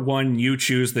whatever one you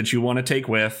choose that you want to take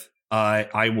with,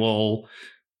 I will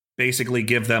basically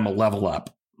give them a level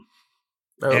up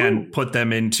and put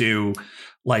them into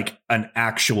like an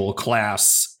actual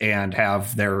class and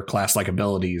have their class like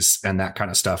abilities and that kind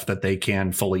of stuff that they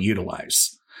can fully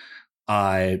utilize.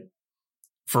 For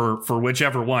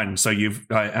whichever one. So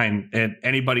and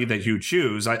anybody that you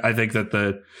choose, I think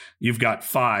that you've got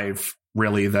 5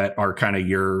 really that are kind of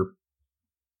your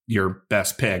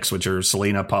best picks, which are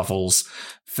Selena, Puffles,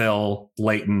 Phil,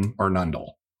 Leighton, or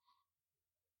Nundle.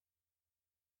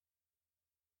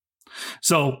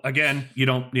 So again,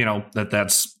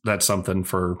 that's something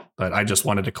for that. I just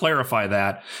wanted to clarify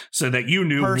that so that you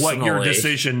knew Personally, what your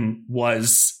decision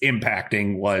was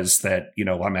impacting was that,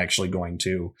 I'm actually going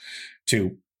to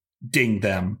ding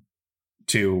them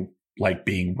to like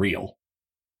being real.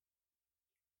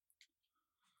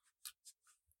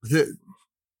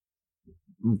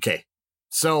 Okay.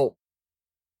 So,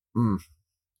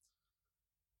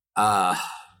 yeah,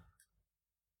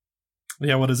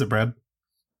 what is it, Brad?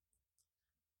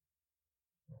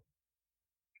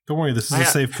 Don't worry, this is a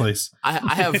safe place. I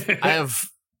have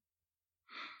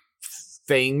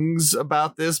things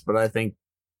about this, but I think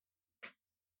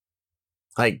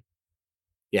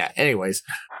anyways.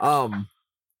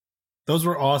 Those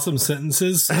were awesome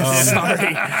sentences.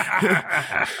 Sorry.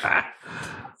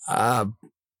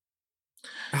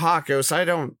 Hakos, I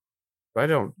don't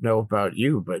know about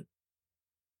you, but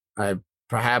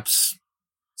perhaps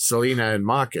Selena and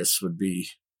Marcus would be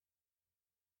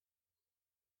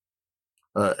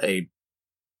a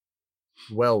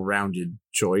well-rounded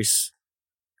choice.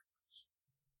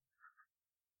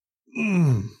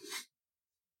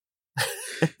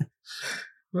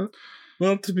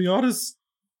 Well, to be honest,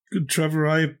 good Trevor,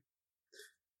 I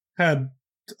had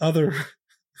other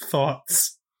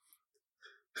thoughts,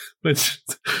 which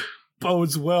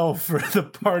bodes well for the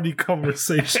party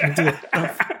conversation to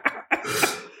have.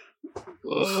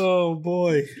 Oh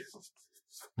boy!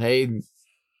 Hey,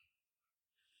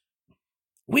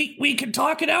 we can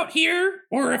talk it out here,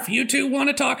 or if you two want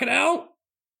to talk it out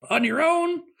on your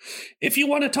own, if you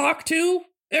want to talk to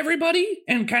everybody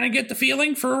and kind of get the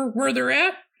feeling for where they're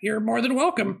at, you're more than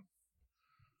welcome.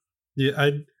 Yeah,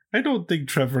 I don't think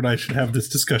Trevor and I should have this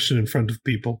discussion in front of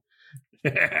people.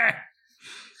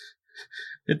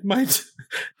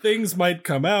 Things might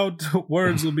come out,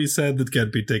 words will be said that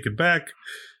can't be taken back.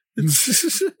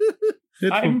 It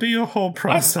will be a whole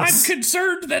process. I'm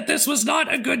concerned that this was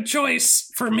not a good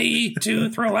choice for me to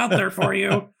throw out there for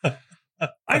you.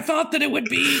 I thought that it would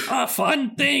be a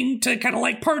fun thing to kind of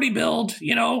like party build,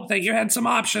 that you had some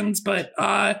options, but,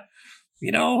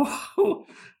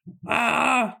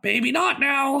 maybe not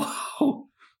now.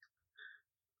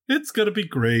 It's going to be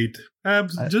great.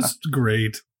 Just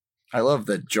great. I love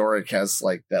that Jorik has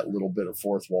like that little bit of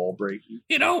fourth wall breaking.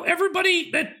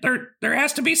 Everybody, there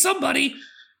has to be somebody.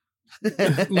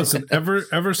 Listen,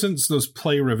 ever since those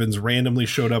play Rivens randomly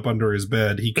showed up under his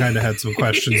bed, he kind of had some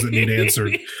questions that need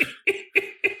answered.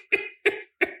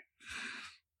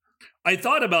 I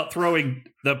thought about throwing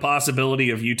the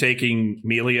possibility of you taking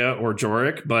Melia or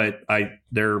Jorik, but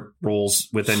their roles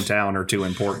within town are too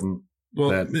important.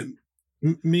 Well,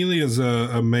 Melia's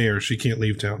a mayor. She can't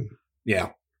leave town.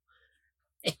 Yeah.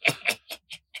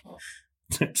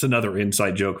 It's another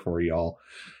inside joke for y'all.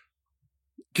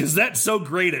 Because that's so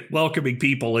great at welcoming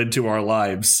people into our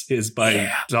lives is by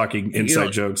talking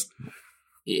inside jokes.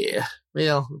 Yeah.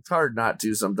 Well, it's hard not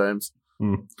to sometimes.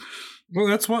 Well,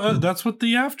 that's what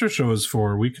the after show is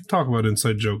for. We can talk about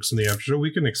inside jokes in the after show.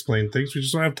 We can explain things. We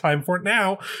just don't have time for it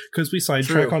now because we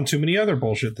sidetrack on too many other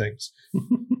bullshit things.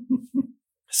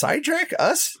 Sidetrack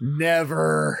us?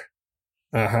 Never.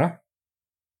 Uh-huh.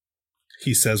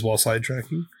 He says while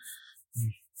sidetracking.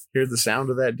 Hear the sound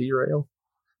of that derail?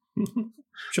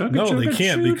 They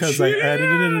can't because I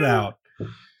edited it out.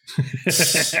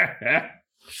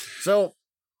 So,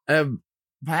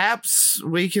 perhaps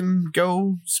we can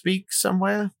go speak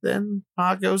somewhere then,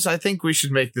 Marcos? I think we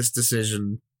should make this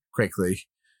decision quickly.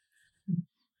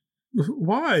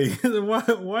 Why?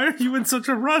 Why are you in such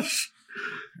a rush?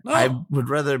 I would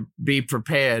rather be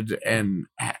prepared and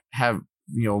have,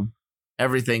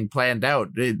 everything planned out.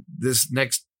 This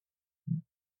next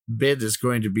bid is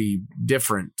going to be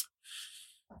different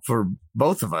for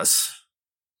both of us.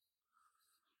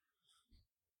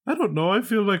 I don't know. I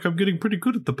feel like I'm getting pretty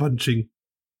good at the punching.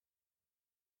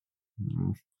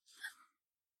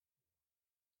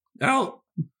 Now,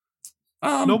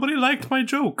 nobody liked my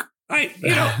joke. I'm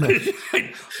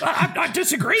not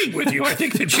disagreeing with you. I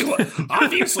think that you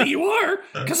obviously you are,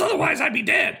 because otherwise I'd be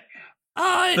dead.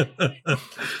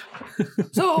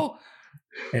 So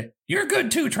you're good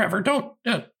too, Trevor. Don't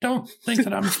think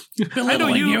that I'm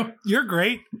belittling you. You're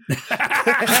great.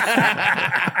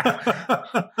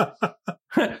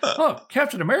 Oh,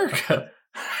 Captain America.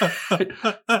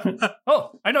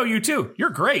 Oh, I know you too. You're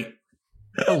great.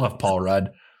 I love Paul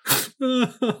Rudd.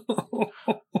 And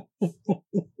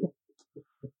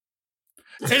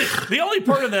the only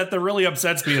part of that really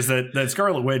upsets me is that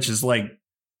Scarlet Witch is like,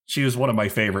 she was one of my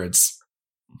favorites.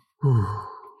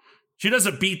 She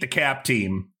doesn't beat the Cap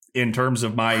team in terms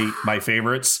of my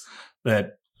favorites.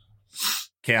 That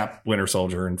Cap, Winter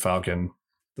Soldier, and Falcon.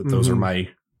 That those are my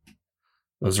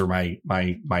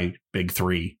big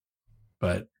three.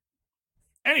 But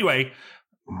anyway,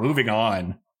 moving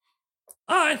on.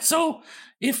 So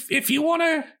if you want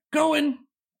to go and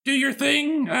do your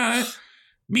thing,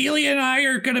 Mealy and I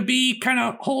are going to be kind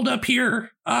of holed up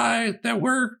here. That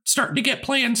we're starting to get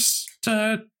plans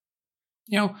to,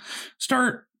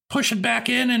 start pushing back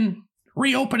in and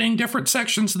reopening different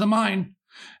sections of the mine.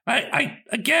 I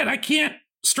can't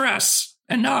stress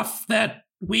enough that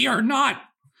we are not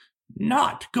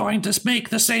going to make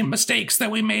the same mistakes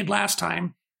that we made last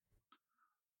time.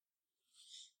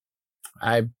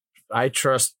 I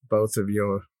trust both of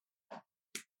your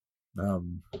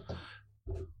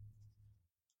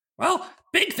Well,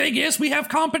 big thing is we have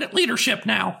competent leadership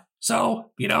now.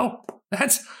 So,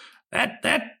 that's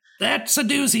a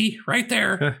doozy right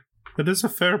there. That is a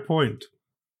fair point.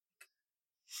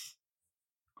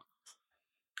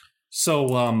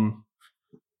 So,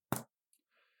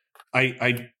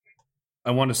 I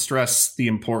want to stress the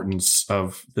importance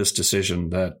of this decision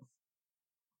that,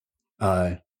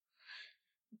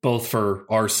 both for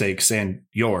our sakes and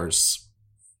yours,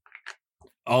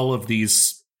 all of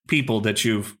these people that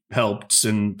you've helped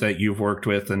and that you've worked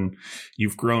with and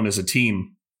you've grown as a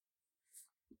team,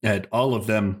 and all of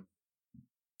them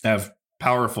have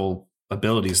powerful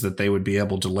abilities that they would be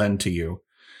able to lend to you.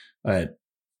 I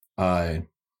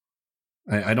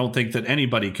don't think that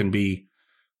anybody can be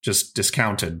just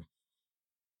discounted.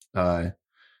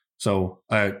 So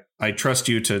I trust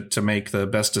you to make the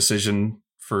best decision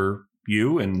for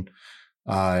you, and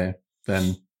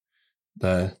then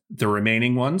the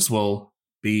remaining ones will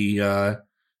be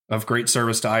of great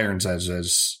service to Irons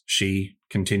as she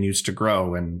continues to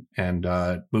grow and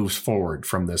moves forward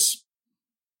from this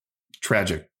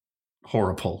tragic,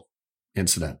 horrible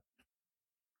incident.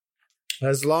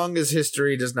 As long as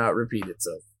history does not repeat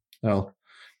itself. Well,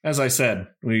 as I said,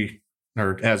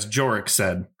 as Jorik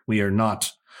said, we are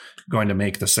not going to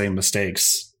make the same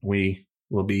mistakes. We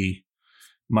will be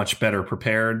much better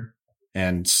prepared,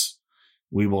 and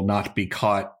we will not be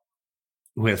caught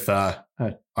with our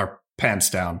pants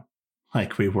down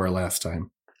like we were last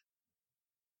time.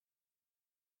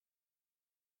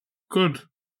 Good.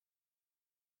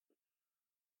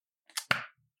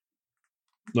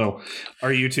 So,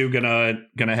 are you two gonna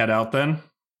head out then?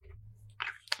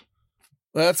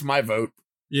 That's my vote.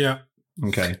 Yeah.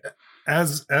 Okay.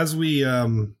 As we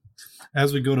go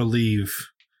to leave,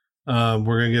 we're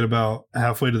gonna get about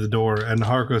halfway to the door, and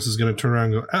Harkos is gonna turn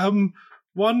around and go,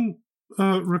 one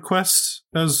request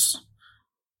as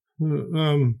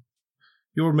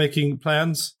you're making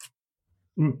plans.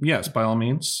 Yes, by all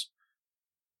means.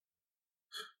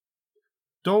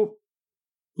 Don't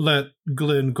let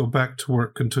Glenn go back to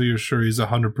work until you're sure he's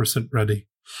 100% ready.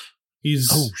 He's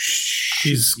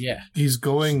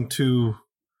going to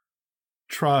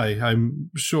try, I'm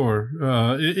sure,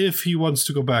 if he wants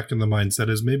to go back in the mindset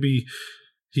is maybe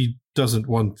he doesn't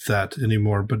want that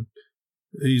anymore, but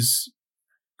he's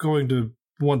going to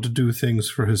want to do things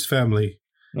for his family.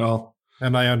 Well,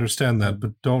 and I understand that,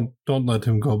 but don't let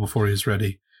him go before he's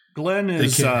ready. Glenn they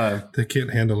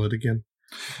can't handle it again.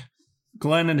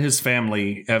 Glenn and his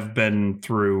family have been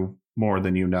through more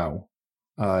than you know.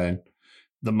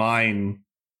 The mine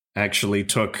actually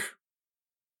took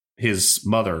his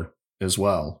mother as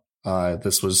well.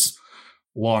 This was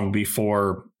long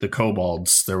before the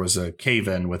kobolds. There was a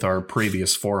cave-in with our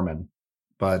previous foreman.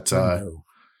 But the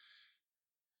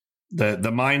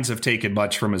mines have taken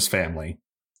much from his family.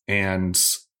 And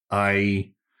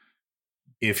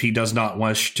if he does not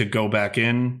wish to go back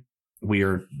in, we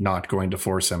are not going to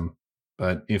force him.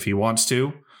 But if he wants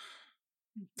to,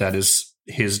 that is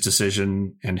his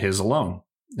decision and his alone,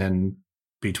 and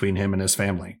between him and his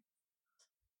family.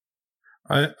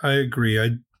 I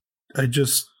agree. I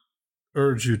just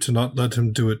urge you to not let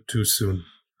him do it too soon.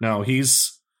 No,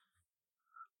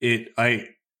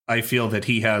 I feel that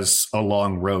he has a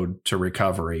long road to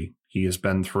recovery. He has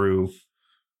been through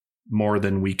more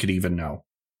than we could even know.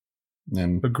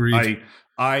 And agreed.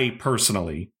 I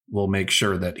personally will make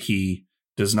sure that he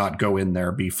does not go in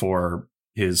there before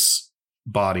his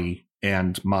body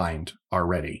and mind are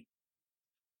ready.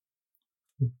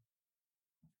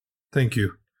 Thank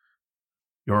you.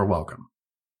 You're welcome.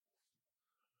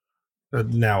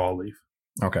 Now I'll leave.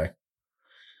 Okay.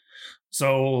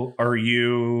 So are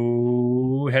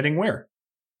you heading where?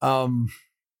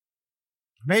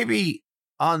 Maybe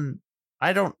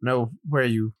I don't know where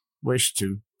you wish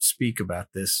to speak about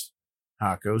this,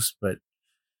 Hakos, but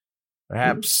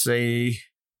perhaps a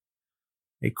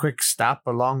quick stop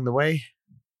along the way?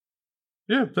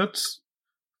 Yeah, that's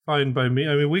fine by me.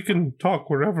 I mean, we can talk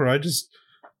wherever. I just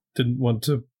didn't want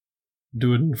to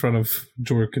do it in front of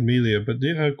Jork and Melia, but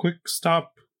yeah, a quick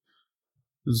stop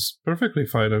is perfectly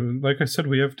fine. I mean, like I said,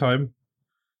 we have time.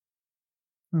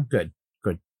 Good.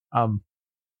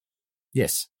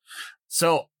 Yes.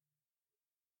 So,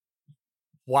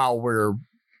 while we're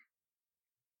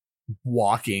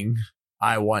walking,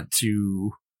 I want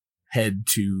to head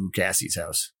to Cassie's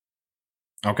house.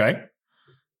 Okay.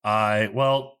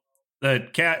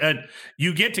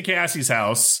 You get to Cassie's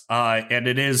house, and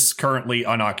it is currently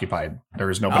unoccupied. There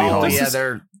is nobody home. Yeah,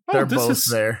 they're both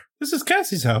there. This is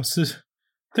Cassie's house.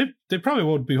 They probably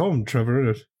won't be home,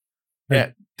 Trevor.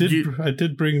 I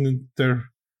did bring their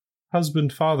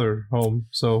father home,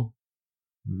 so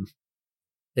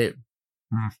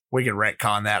we can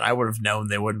retcon that. I would have known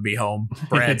they wouldn't be home.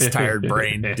 Brad's tired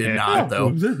brain did not,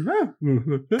 though.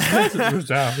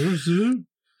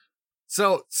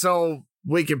 So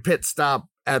we can pit stop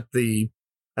at the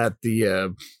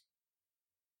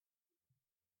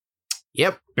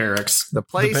barracks. The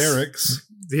place. The barracks.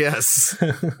 Yes.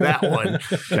 That one.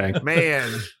 Okay. Man.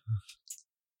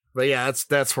 But yeah,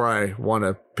 that's where I want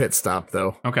to pit stop,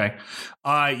 though. Okay.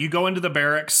 You go into the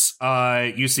barracks.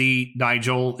 You see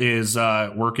Nigel is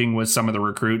working with some of the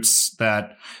recruits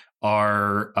that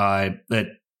are that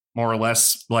more or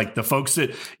less like the folks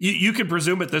that you could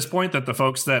presume at this point that the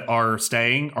folks that are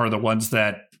staying are the ones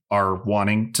that are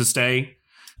wanting to stay.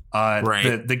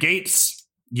 Right. The gates,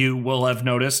 you will have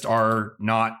noticed, are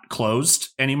not closed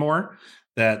anymore.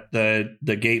 That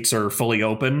the gates are fully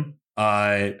open.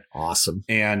 Awesome.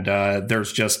 And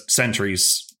there's just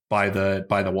sentries by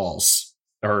the walls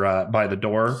or by the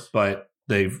door, but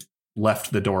they've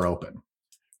left the door open.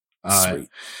 Sweet.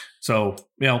 So,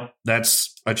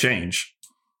 that's a change.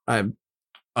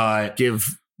 I give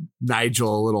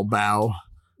Nigel a little bow.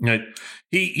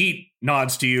 He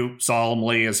nods to you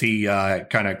solemnly as he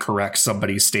kind of corrects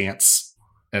somebody's stance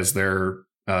as they're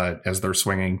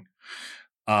swinging.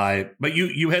 But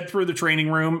you head through the training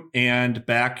room and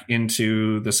back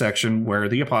into the section where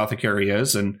the apothecary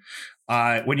is. And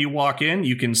when you walk in,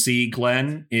 you can see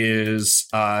Glenn is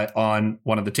on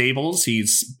one of the tables.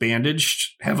 He's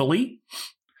bandaged heavily.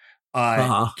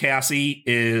 Cassie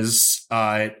is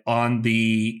on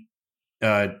the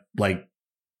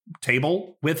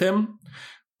table with him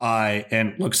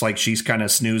and looks like she's kind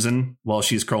of snoozing while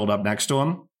she's curled up next to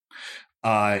him.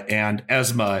 And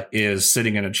Esma is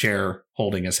sitting in a chair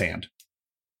holding his hand.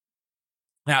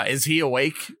 Now, is he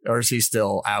awake or is he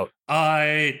still out?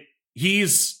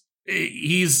 He's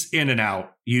in and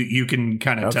out. You can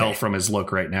kind of tell from his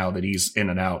look right now that he's in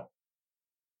and out.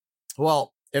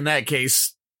 Well, in that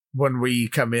case, when we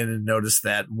come in and notice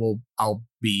that, I'll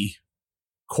be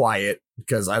quiet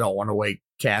because I don't want to wake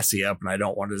Cassie up and I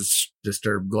don't want to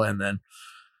disturb Glenn then.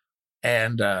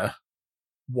 And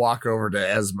walk over to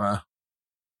Esma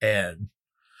and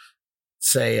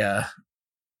say,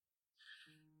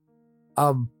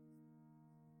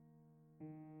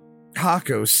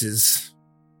 Hakos is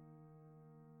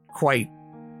quite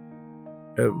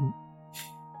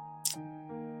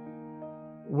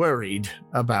worried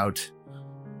about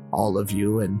all of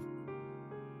you, and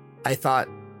I thought,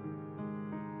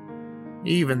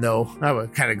 even though I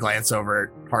would kind of glance over at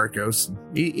Harkos,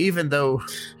 even though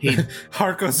he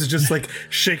Harkos is just like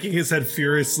shaking his head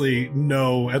furiously,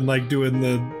 no, and like doing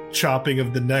the chopping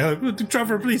of the neck. Like,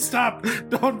 Trevor, please stop!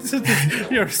 Don't!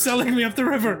 You're selling me up the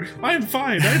river. I'm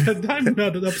fine. I'm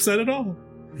not upset at all.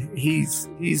 He's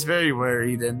very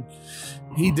worried, and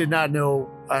he did not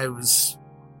know I was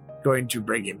going to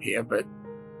bring him here, but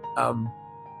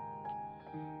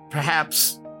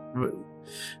perhaps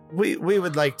we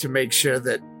would like to make sure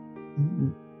that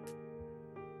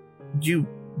you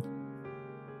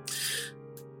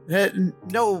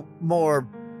no more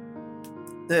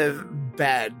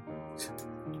bad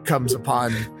comes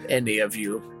upon any of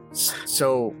you.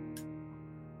 So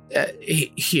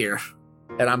here,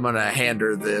 and I'm gonna hand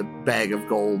her the bag of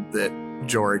gold that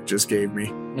Jorik just gave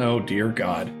me. Oh dear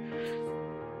God.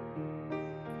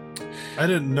 I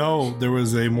didn't know there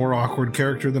was a more awkward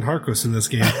character than Harkos in this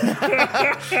game.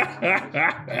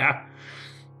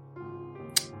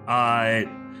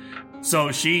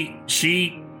 So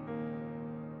she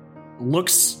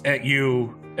looks at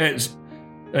you as,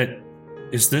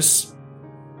 is this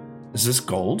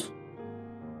gold?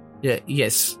 Yeah.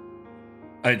 Yes.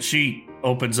 And she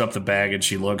opens up the bag and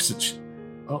she looks at.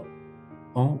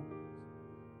 Oh.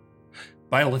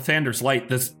 By Lathander's light,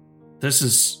 this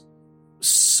is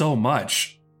so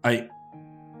much. I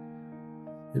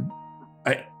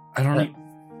don't.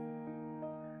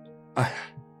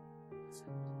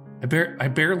 I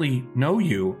barely know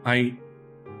you. I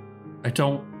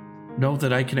don't know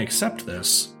that I can accept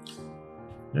this.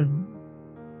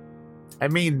 I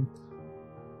mean,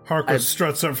 Harkos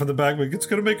struts up from the back. It's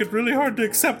going to make it really hard to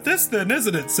accept this, then,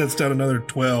 isn't it? Sets down another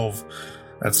 12.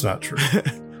 That's not true.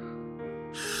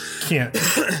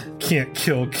 Can't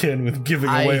kill Ken with giving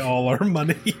away all our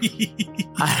money.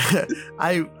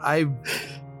 I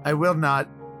will not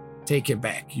take it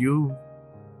back. You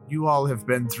all have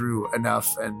been through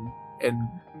enough, and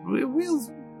we'll.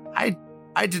 I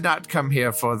did not come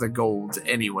here for the gold,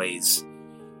 anyways.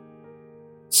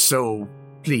 So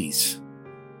please,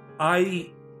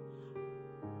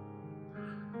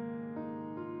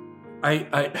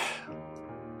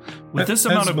 with this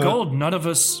amount of gold, none of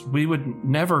us, we would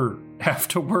never have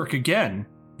to work again.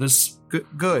 This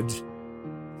good.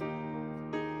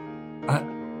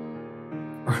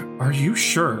 Are you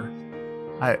sure?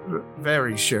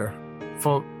 Very sure.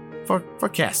 For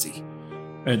Cassie.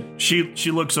 And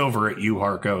she looks over at you,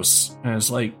 Harkos, and is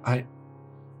like,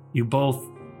 you both,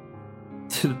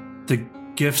 the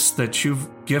gifts that you've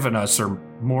given us are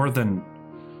more than.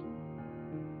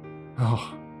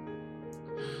 Oh.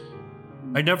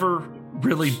 I never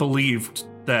really believed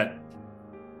that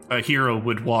a hero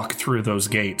would walk through those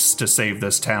gates to save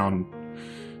this town.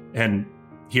 And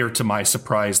here, to my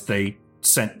surprise, they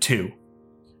sent two.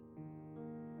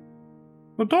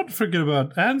 Well, don't forget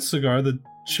about Ansagar, the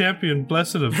champion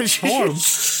blessed of Storm.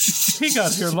 He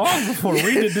got here long before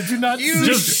we did. Did you not? You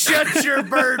just shut your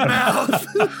bird mouth.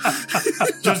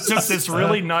 just this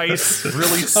really nice,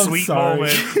 really sweet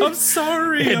moment. I'm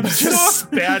sorry. And just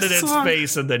spat in its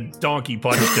face, and then donkey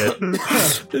punched it.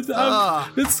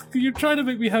 You're trying to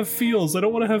make me have feels. I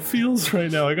don't want to have feels right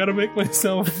now. I got to make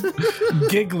myself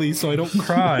giggly so I don't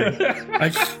cry.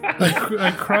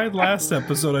 I cried last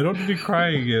episode. I don't need to be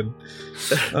crying again.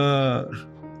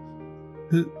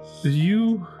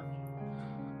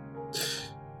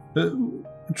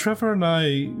 Trevor and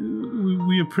I,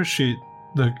 we appreciate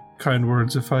the kind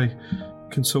words, if I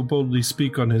can so boldly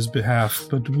speak on his behalf,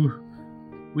 but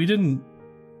we didn't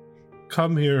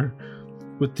come here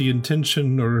with the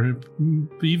intention or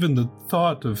even the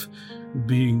thought of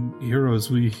being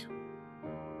heroes. We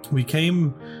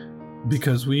came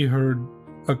because we heard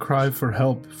a cry for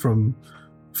help from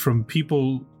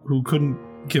people who couldn't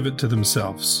give it to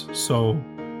themselves. So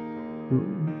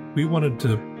we wanted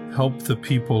to help the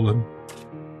people, and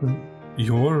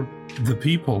you're the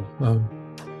people.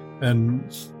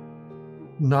 And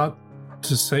not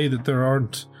to say that there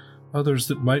aren't others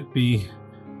that might be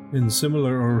in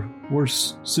similar or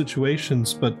worse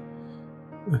situations, but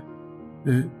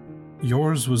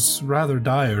yours was rather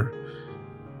dire.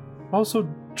 Also,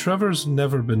 Trevor's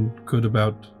never been good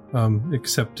about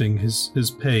accepting his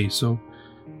pay, so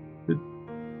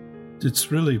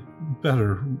it's really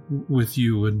better with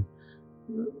you, and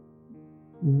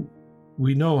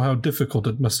we know how difficult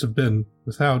it must have been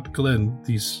without Glenn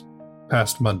these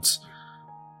past months,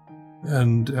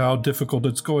 and how difficult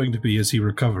it's going to be as he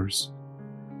recovers.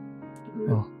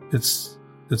 it's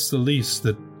the least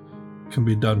that can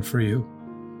be done for you.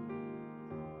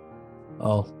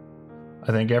 Well,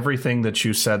 I think everything that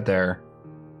you said there,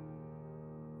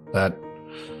 that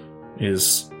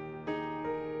is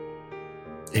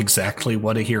exactly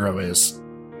what a hero is.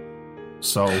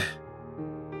 So,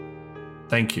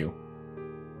 thank you,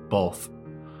 both.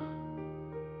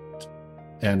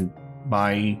 And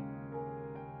my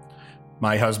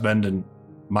husband and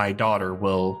my daughter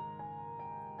will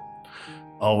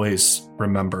always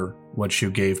remember what you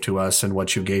gave to us and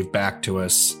what you gave back to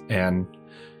us. And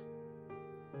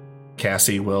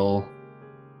Cassie will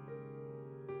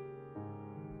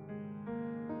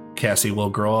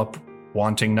grow up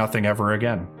wanting nothing ever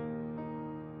again.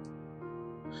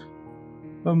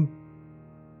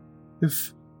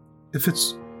 If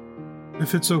it's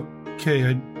okay,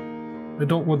 I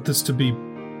don't want this to be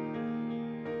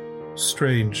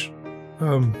strange.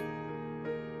 I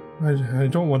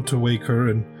don't want to wake her,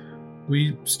 and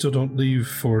we still don't leave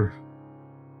for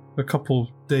a couple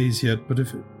days yet, but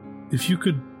if you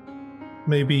could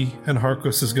maybe, and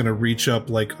Harkos is gonna reach up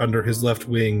like under his left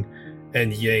wing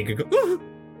and yank and go,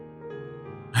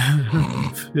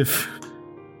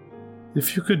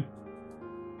 if you could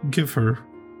give her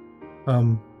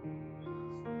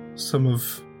some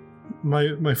of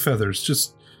my feathers,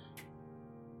 just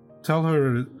tell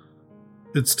her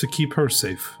it's to keep her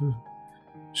safe.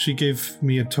 She gave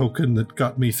me a token that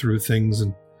got me through things,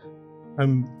 and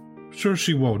I'm sure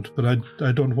she won't, but I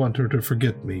don't want her to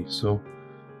forget me, so.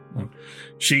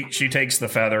 She takes the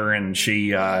feather and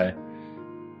she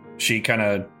kind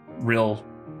of real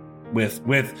with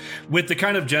the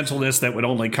kind of gentleness that would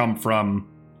only come from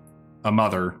a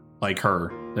mother like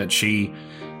her, that she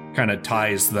kind of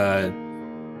ties the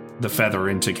feather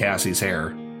into Cassie's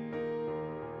hair.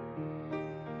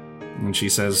 And she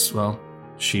says, well,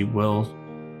 she will.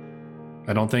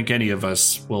 I don't think any of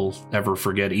us will ever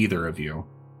forget either of you.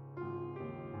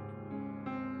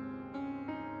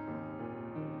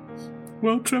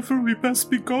 Well, Trevor, we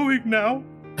best be going now.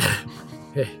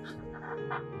 Yeah,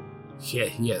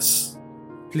 yes.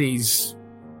 Please,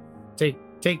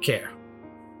 take care.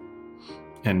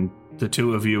 And the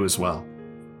two of you as well.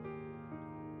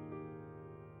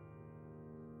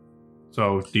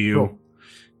 So, do you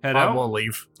head out? I will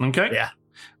leave. Okay. Yeah.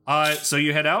 So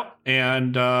you head out,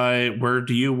 and where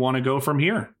do you want to go from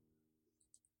here?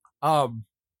 When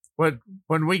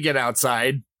we get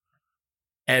outside,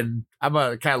 and I'm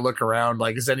gonna kind of look around,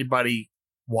 like, is anybody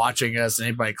watching us?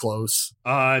 Anybody close?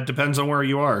 Depends on where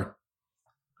you are.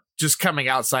 Just coming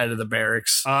outside of the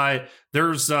barracks.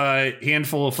 There's a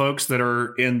handful of folks that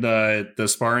are in the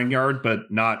sparring yard, but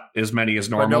not as many as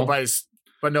normal.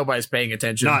 But nobody's paying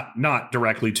attention. Not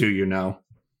directly to you, no.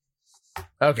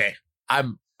 Okay,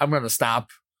 I'm gonna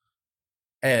stop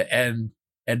and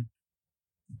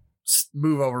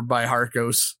move over by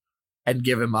Harkos and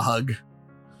give him a hug.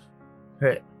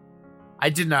 Hey, I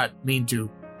did not mean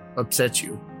to upset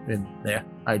you in there.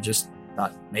 I just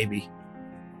thought maybe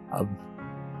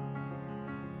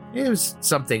it was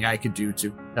something I could do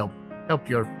to help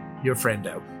your friend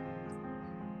out.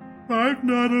 I'm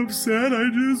not upset. I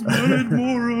just wanted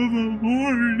more of a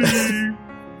morning.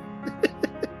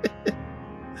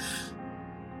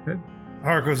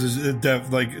 Harkos is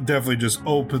definitely just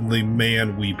openly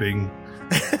man weeping.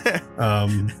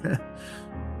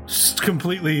 Just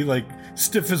completely like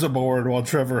stiff as a board while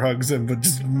Trevor hugs him, but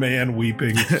just man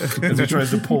weeping as he tries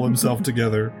to pull himself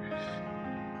together.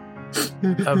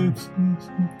 I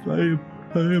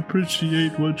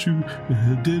appreciate what you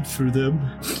did for them.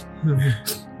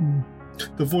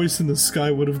 The voice in the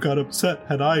sky would have got upset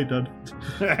had I done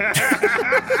it.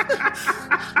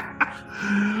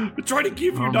 Try to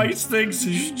give you nice things,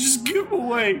 you should just give them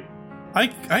away. I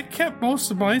kept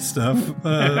most of my stuff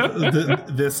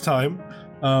this time.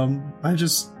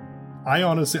 I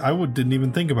honestly didn't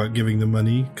even think about giving them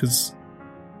money, because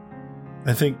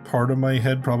I think part of my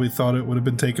head probably thought it would have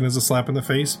been taken as a slap in the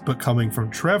face, but coming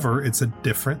from Trevor, it's a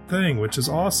different thing, which is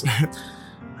awesome.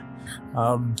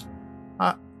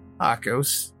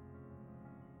 Harkos.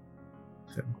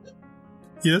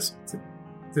 Yes?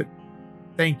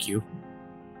 Thank you.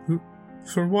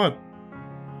 For what?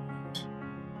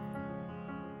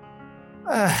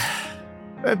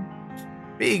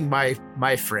 Being my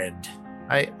friend.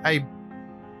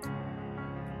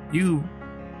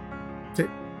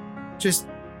 Just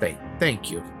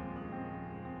thank you.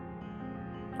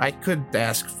 I couldn't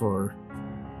ask for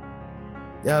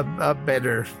a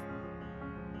better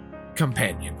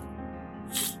companion.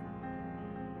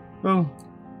 Well,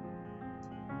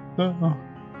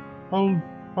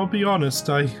 I'll be honest.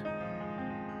 I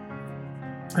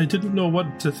didn't know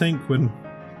what to think when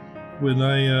when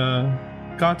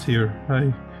I got here.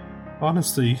 I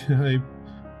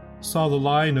saw the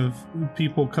line of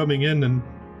people coming in, and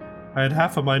I had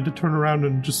half a mind to turn around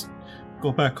and just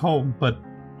go back home, but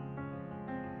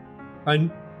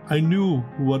I knew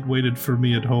what waited for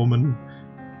me at home, and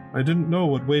I didn't know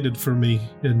what waited for me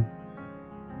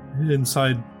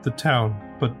inside the town.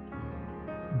 But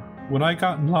when I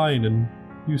got in line and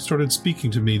you started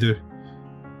speaking to me, there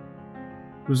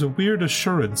was a weird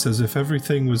assurance, as if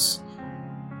everything was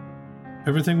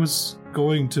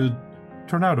going to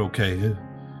turn out okay.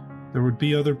 There would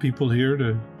be other people here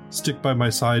to stick by my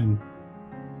side, and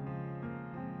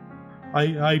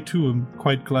I too am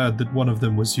quite glad that one of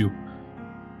them was you.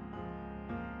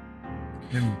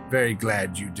 I'm very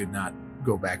glad you did not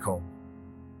go back home.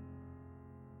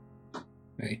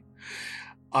 Hey.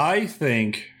 I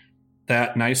think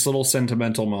that nice little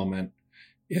sentimental moment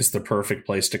is the perfect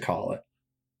place to call it.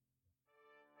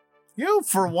 You know,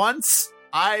 for once,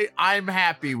 I'm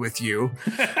happy with you.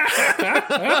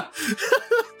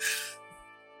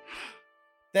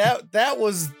 That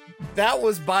was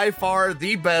by far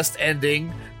the best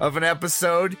ending of an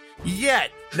episode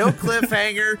yet. No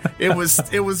cliffhanger. It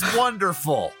was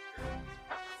wonderful.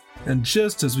 And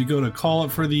just as we go to call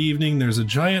it for the evening, there's a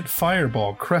giant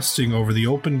fireball cresting over the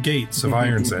open gates of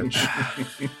Iron's Edge.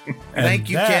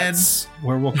 Thank you, Ken.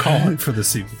 Where we'll call it for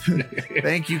this evening.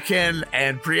 Thank you, Ken.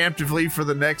 And preemptively for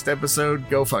the next episode,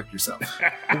 go fuck yourself.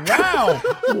 Wow!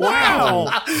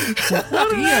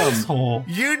 What an asshole.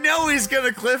 You know he's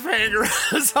gonna cliffhanger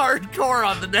us hardcore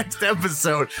on the next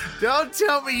episode. Don't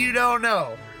tell me you don't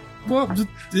know. Well,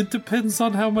 it depends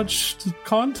on how much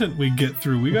content we get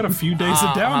through. We got a few days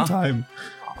of downtime.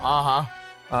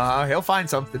 He'll find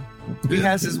something. He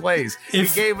has his ways. He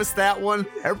gave us that one.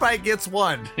 Everybody gets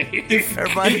one.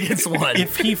 Everybody gets one.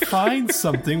 If he finds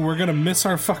something, we're gonna miss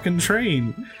our fucking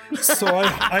train. So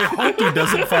I hope he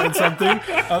doesn't find something.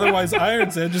 Otherwise,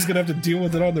 Iron's Edge is gonna have to deal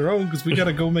with it on their own, because we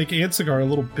gotta go make Ansigar a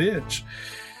little bitch.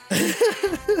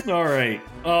 All right.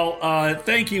 Well,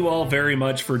 thank you all very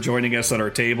much for joining us at our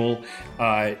table.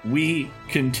 We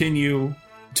continue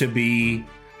to be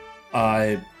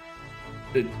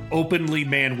openly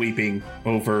man-weeping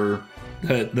over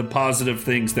the positive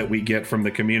things that we get from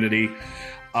the community.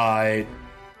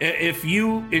 If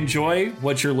you enjoy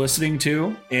what you're listening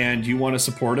to and you want to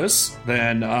support us,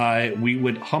 then we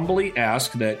would humbly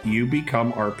ask that you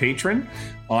become our patron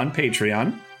on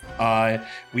Patreon.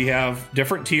 We have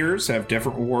different tiers, have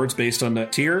different rewards based on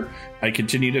that tier. I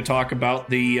continue to talk about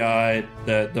the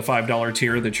 $5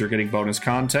 tier that you're getting bonus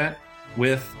content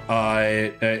with,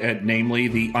 namely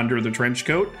the Under the Trench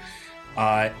Coat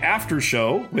after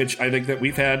show, which I think that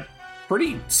we've had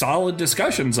pretty solid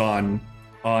discussions on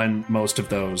most of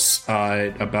those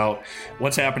about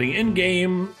what's happening in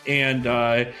game,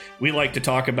 and we like to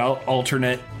talk about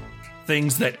alternate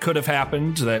things that could have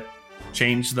happened that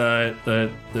change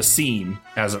the scene,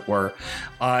 as it were.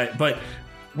 But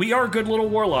we are good little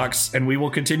warlocks, and we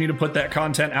will continue to put that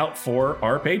content out for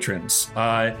our patrons.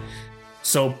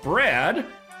 So, Brad,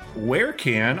 where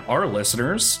can our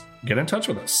listeners get in touch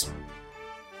with us?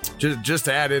 Just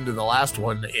to add into the last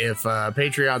one, if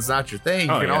Patreon's not your thing,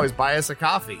 you can always buy us a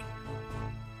coffee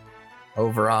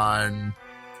over on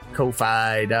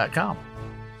Ko-Fi.com.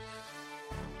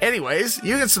 Anyways,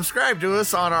 you can subscribe to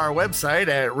us on our website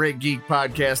at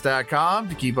RigGeekPodcast.com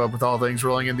to keep up with all things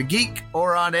rolling in the geek,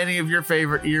 or on any of your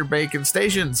favorite ear bacon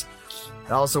stations.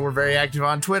 Also, we're very active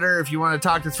on Twitter. If you want to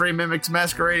talk to three mimics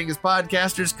masquerading as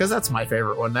podcasters, because that's my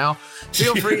favorite one now,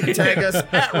 feel free to tag us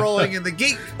at Rolling in the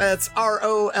Geek. That's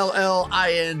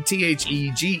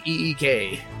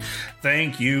ROLLINTHEGEEK.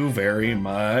 Thank you very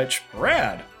much,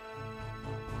 Brad.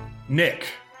 Nick,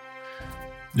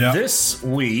 this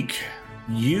week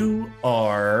you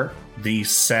are the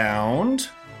sound.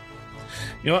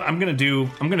 You know what? I'm gonna do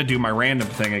my random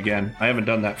thing again. I haven't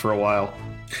done that for a while.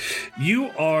 You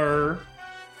are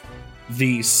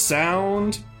the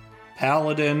sound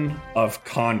paladin of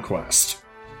conquest.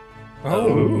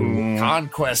 Oh,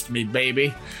 conquest me,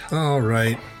 baby. All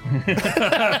right.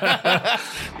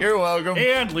 You're welcome.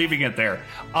 And leaving it there.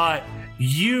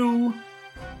 You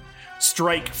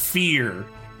strike fear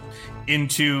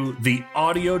into the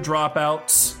audio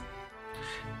dropouts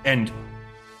and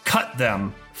cut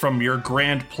them from your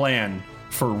grand plan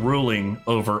for ruling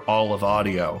over all of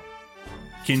audio.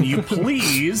 Can you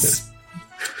please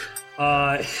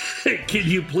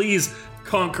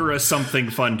conquer us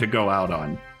something fun to go out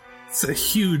on? It's a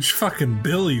huge fucking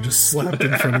bill you just slapped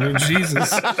in front of me.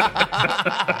 Jesus.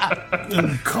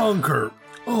 And conquer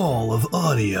all of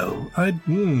audio.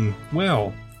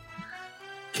 Well,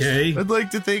 Okay. I'd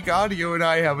like to think Audio and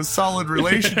I have a solid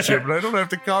relationship, and I don't have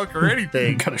to conquer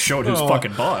anything. Gotta show it who's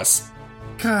fucking boss.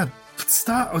 God,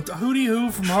 stop. Hootie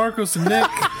hoo from Harkos and Nick.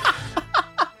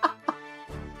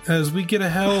 As we get a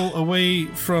hell away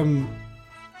from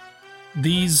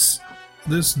this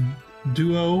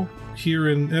duo here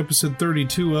in episode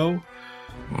 32. I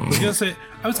was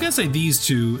gonna say these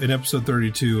two in episode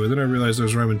 32, and then I realized I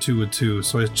was rhyming 2 with 2,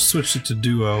 so I switched it to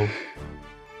duo.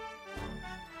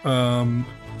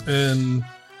 And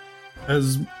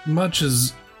as much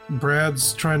as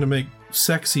Brad's trying to make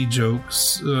sexy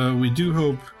jokes, we do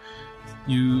hope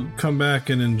you come back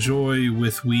and enjoy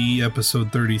with we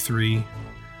episode 33.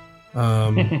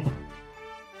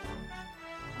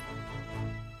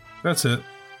 That's it.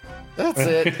 That's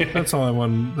it. That's all I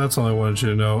wanted you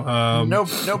to know.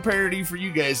 No parody for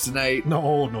you guys tonight.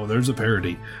 No, there's a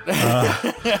parody.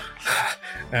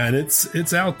 And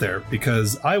it's out there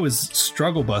because I was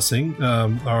struggle bussing.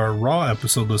 Our Raw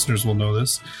episode listeners will know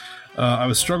this. I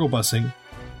was struggle bussing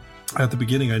at the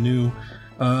beginning. I knew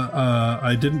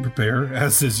I didn't prepare,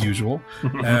 as is usual,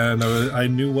 and I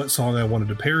knew what song I wanted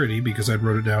to parody because I'd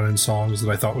wrote it down in songs that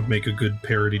I thought would make a good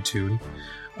parody tune.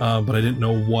 But I didn't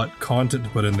know what content to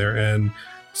put in there, and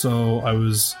so I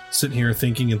was sitting here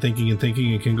thinking, and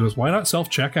Ken goes, "Why not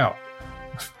self-checkout?"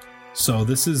 So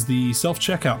this is the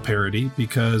self-checkout parody,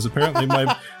 because apparently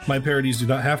my parodies do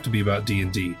not have to be about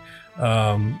D&D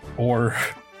or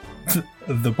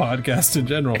the podcast in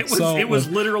general. It was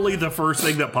literally the first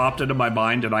thing that popped into my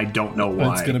mind, and I don't know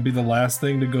why. It's going to be the last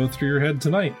thing to go through your head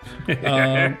tonight.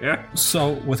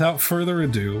 So without further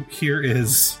ado, here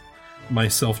is my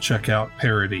self-checkout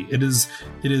parody. It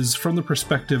is from the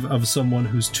perspective of someone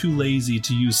who's too lazy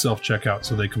to use self-checkout,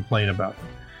 so they complain about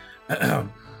it.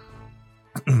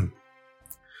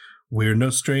 We're no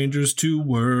strangers to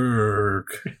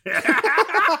work.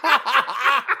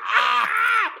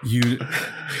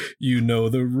 You know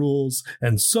the rules,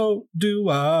 and so do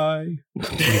I.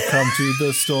 We come to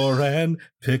the store and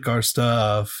pick our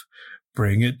stuff,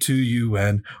 bring it to you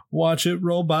and watch it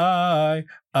roll by.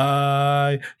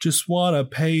 I just want to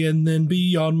pay and then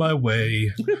be on my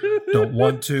way. Don't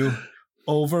want to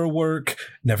overwork.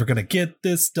 Never gonna get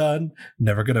this done.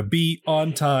 Never gonna be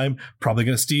on time. Probably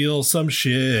gonna steal some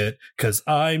shit because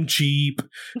I'm cheap.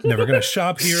 Never gonna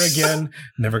shop here again.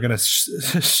 Never gonna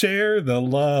share the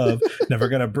love. Never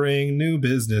gonna bring new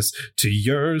business to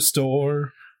your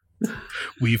store.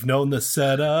 We've known the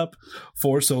setup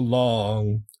for so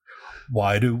long.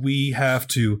 Why do we have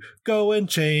to go and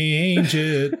change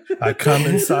it? I come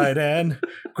inside and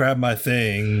grab my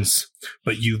things,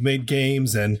 but you've made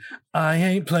games and I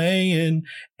ain't playing.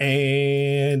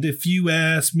 And if you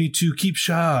ask me to keep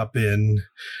shopping,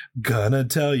 gonna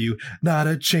tell you, not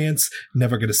a chance.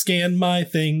 Never gonna scan my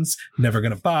things. Never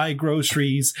gonna buy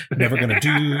groceries. Never gonna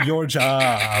do your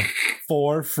job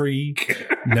for free.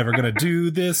 Never gonna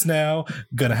do this now.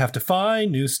 Gonna have to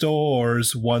find new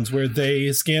stores, ones where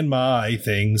they scan my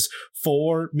things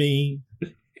for me.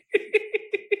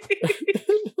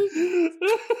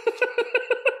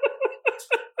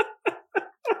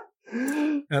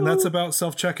 And that's about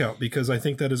self-checkout, because I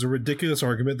think that is a ridiculous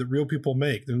argument that real people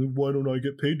make. Why don't I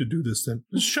get paid to do this then?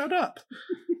 Just shut up.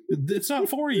 It's not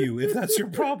for you if that's your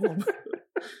problem.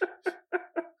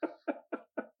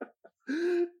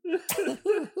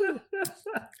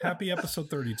 Happy episode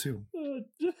 32.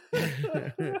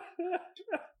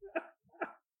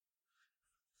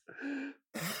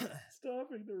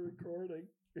 Stopping the recording.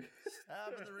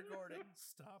 Stopping the recording.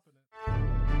 Stopping it.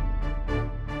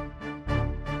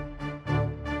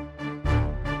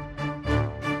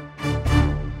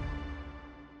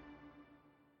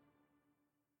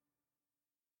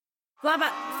 Flabba,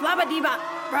 flabba dee bop,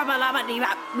 rubba labba dee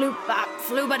bop, bloop bop,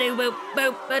 flooba doo boop,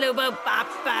 boop, ba doo boop, bop,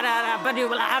 ba da da ba doo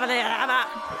ba la ba da ba.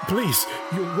 Please,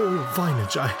 your royal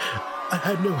vinage, I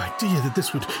had no idea that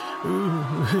this would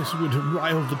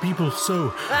rile the people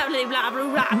so.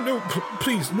 No,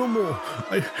 please, no more.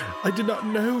 I did not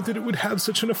know that it would have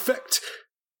such an effect.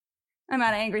 I'm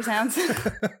out of angry sounds.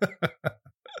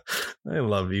 I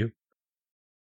love you.